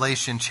in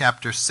Revelation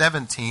chapter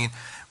 17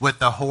 with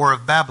the whore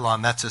of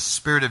Babylon. That's a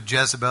spirit of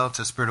Jezebel. It's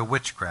a spirit of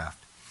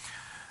witchcraft.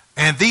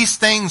 And these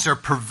things are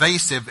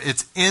pervasive.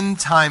 It's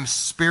end-time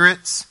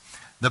spirits.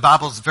 The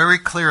Bible's very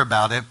clear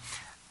about it.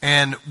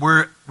 And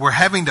we're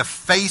having to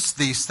face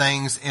these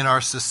things in our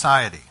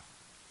society.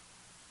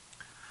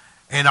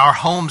 And our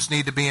homes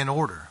need to be in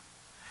order.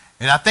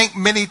 And I think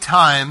many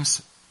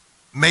times,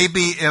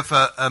 maybe if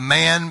a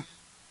man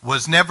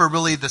was never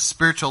really the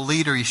spiritual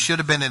leader he should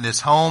have been in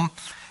his home.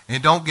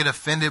 And don't get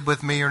offended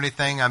with me or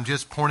anything. I'm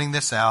just pointing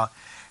this out.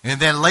 And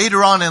then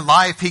later on in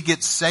life, he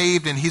gets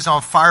saved and he's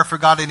on fire for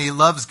God and he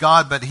loves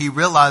God. But he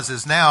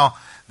realizes now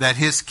that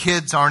his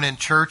kids aren't in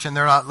church and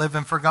they're not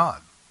living for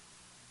God.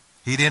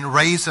 He didn't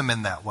raise them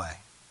in that way.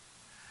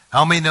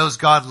 How many knows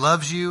God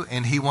loves you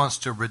and he wants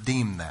to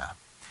redeem that?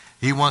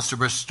 He wants to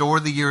restore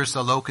the years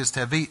the locusts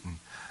have eaten.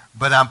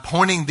 But I'm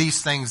pointing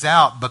these things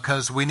out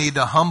because we need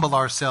to humble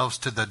ourselves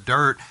to the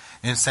dirt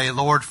and say,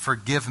 Lord,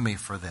 forgive me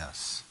for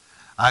this.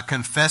 I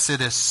confess it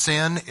as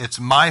sin.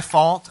 It's my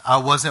fault. I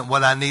wasn't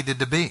what I needed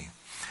to be.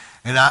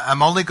 And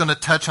I'm only going to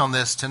touch on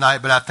this tonight,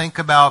 but I think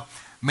about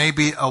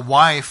maybe a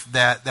wife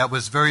that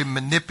was very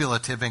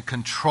manipulative and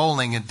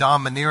controlling and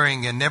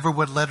domineering and never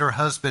would let her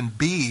husband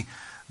be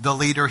the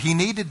leader he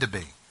needed to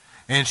be.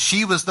 And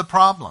she was the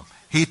problem.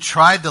 He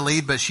tried to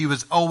lead, but she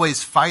was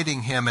always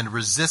fighting him and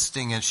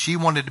resisting, and she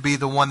wanted to be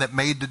the one that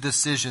made the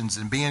decisions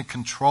and be in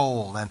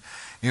control. And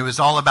it was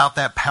all about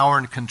that power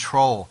and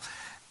control.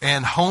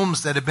 And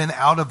homes that have been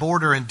out of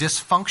order and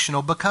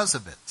dysfunctional because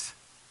of it.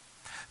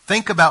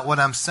 Think about what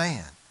I'm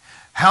saying.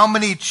 How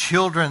many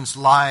children's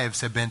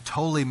lives have been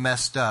totally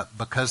messed up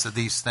because of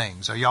these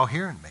things? Are y'all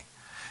hearing me?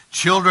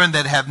 Children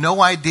that have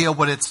no idea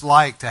what it's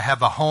like to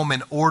have a home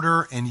in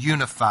order and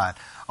unified.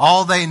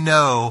 All they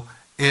know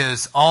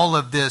is all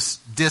of this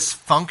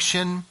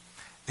dysfunction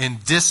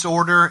and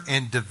disorder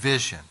and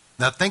division.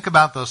 Now think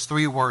about those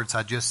three words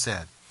I just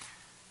said.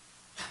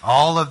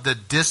 All of the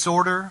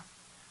disorder,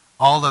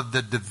 all of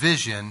the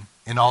division,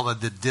 and all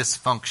of the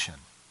dysfunction.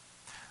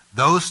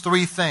 Those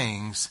three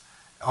things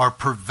are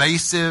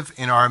pervasive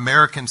in our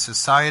American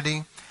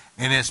society,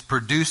 and it's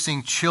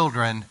producing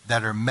children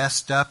that are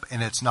messed up,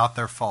 and it's not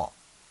their fault.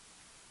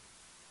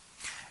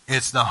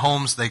 It's the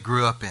homes they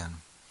grew up in.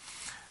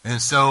 And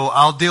so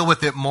I'll deal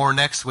with it more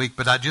next week,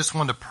 but I just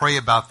want to pray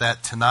about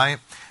that tonight,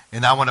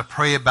 and I want to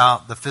pray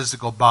about the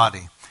physical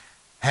body.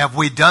 Have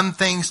we done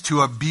things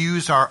to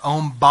abuse our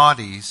own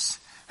bodies?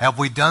 Have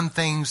we done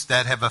things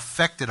that have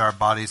affected our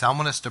bodies? I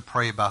want us to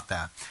pray about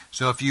that.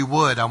 So if you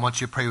would, I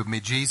want you to pray with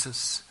me.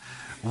 Jesus,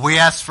 we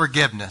ask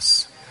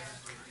forgiveness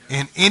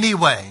in any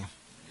way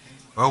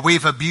where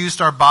we've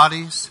abused our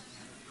bodies,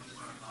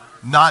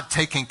 not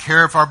taken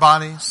care of our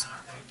bodies,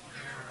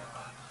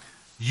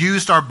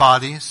 used our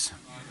bodies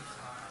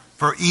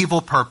for evil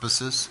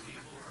purposes.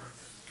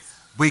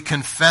 We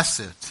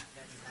confess it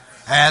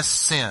as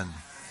sin.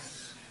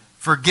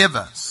 Forgive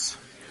us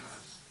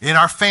in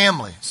our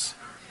families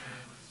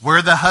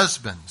where the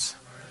husbands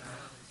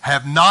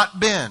have not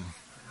been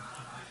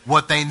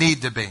what they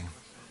need to be,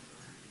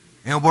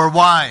 and where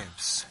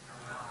wives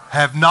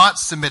have not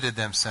submitted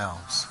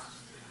themselves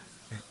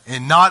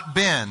and not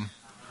been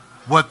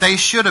what they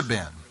should have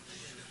been.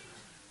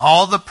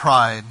 All the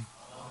pride,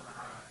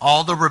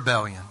 all the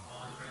rebellion.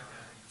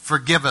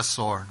 Forgive us,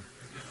 Lord,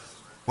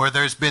 where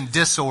there's been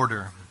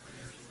disorder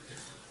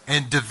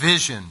and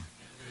division,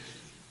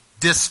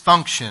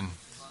 dysfunction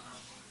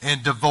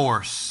and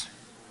divorce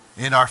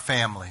in our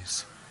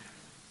families.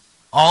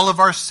 All of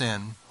our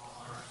sin,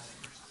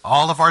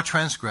 all of our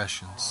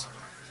transgressions,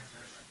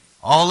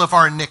 all of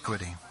our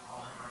iniquity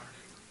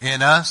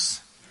in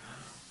us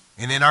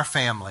and in our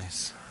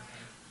families.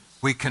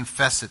 We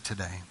confess it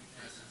today.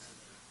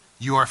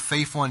 You are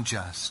faithful and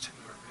just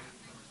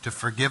to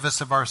forgive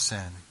us of our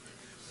sin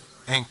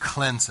and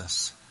cleanse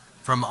us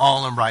from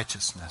all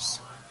unrighteousness.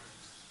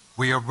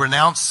 We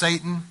renounce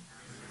Satan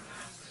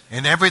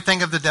and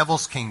everything of the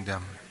devil's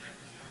kingdom.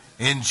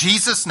 In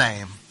Jesus'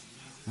 name,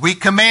 we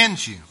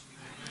command you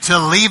to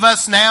leave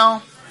us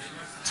now,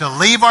 to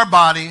leave our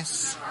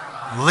bodies,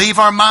 leave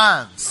our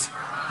minds,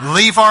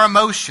 leave our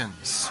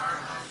emotions,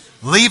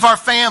 leave our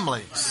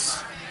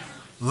families,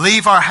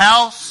 leave our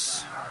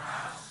house,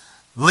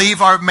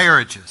 leave our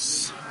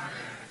marriages,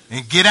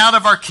 and get out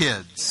of our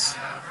kids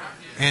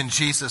in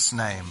Jesus'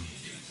 name.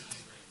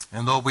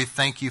 And Lord, we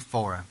thank you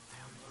for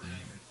it.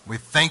 We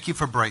thank you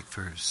for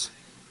breakthroughs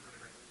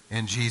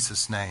in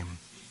Jesus' name.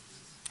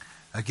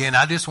 Again,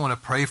 I just want to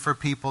pray for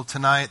people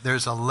tonight.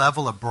 There's a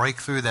level of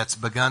breakthrough that's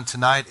begun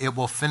tonight. It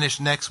will finish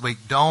next week.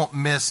 Don't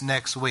miss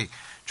next week.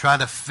 Try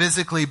to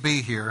physically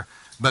be here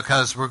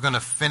because we're going to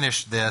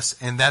finish this,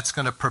 and that's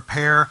going to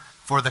prepare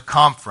for the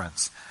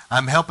conference.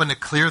 I'm helping to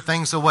clear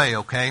things away,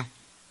 okay?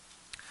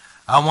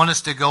 I want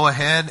us to go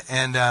ahead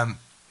and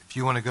if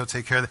you want to go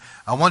take care of that,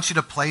 I want you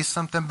to place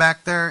something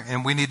back there,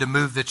 and we need to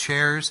move the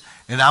chairs,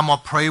 and I'm going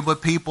to pray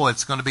with people.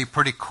 It's going to be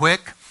pretty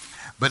quick,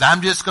 but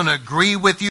I'm just going to agree with you.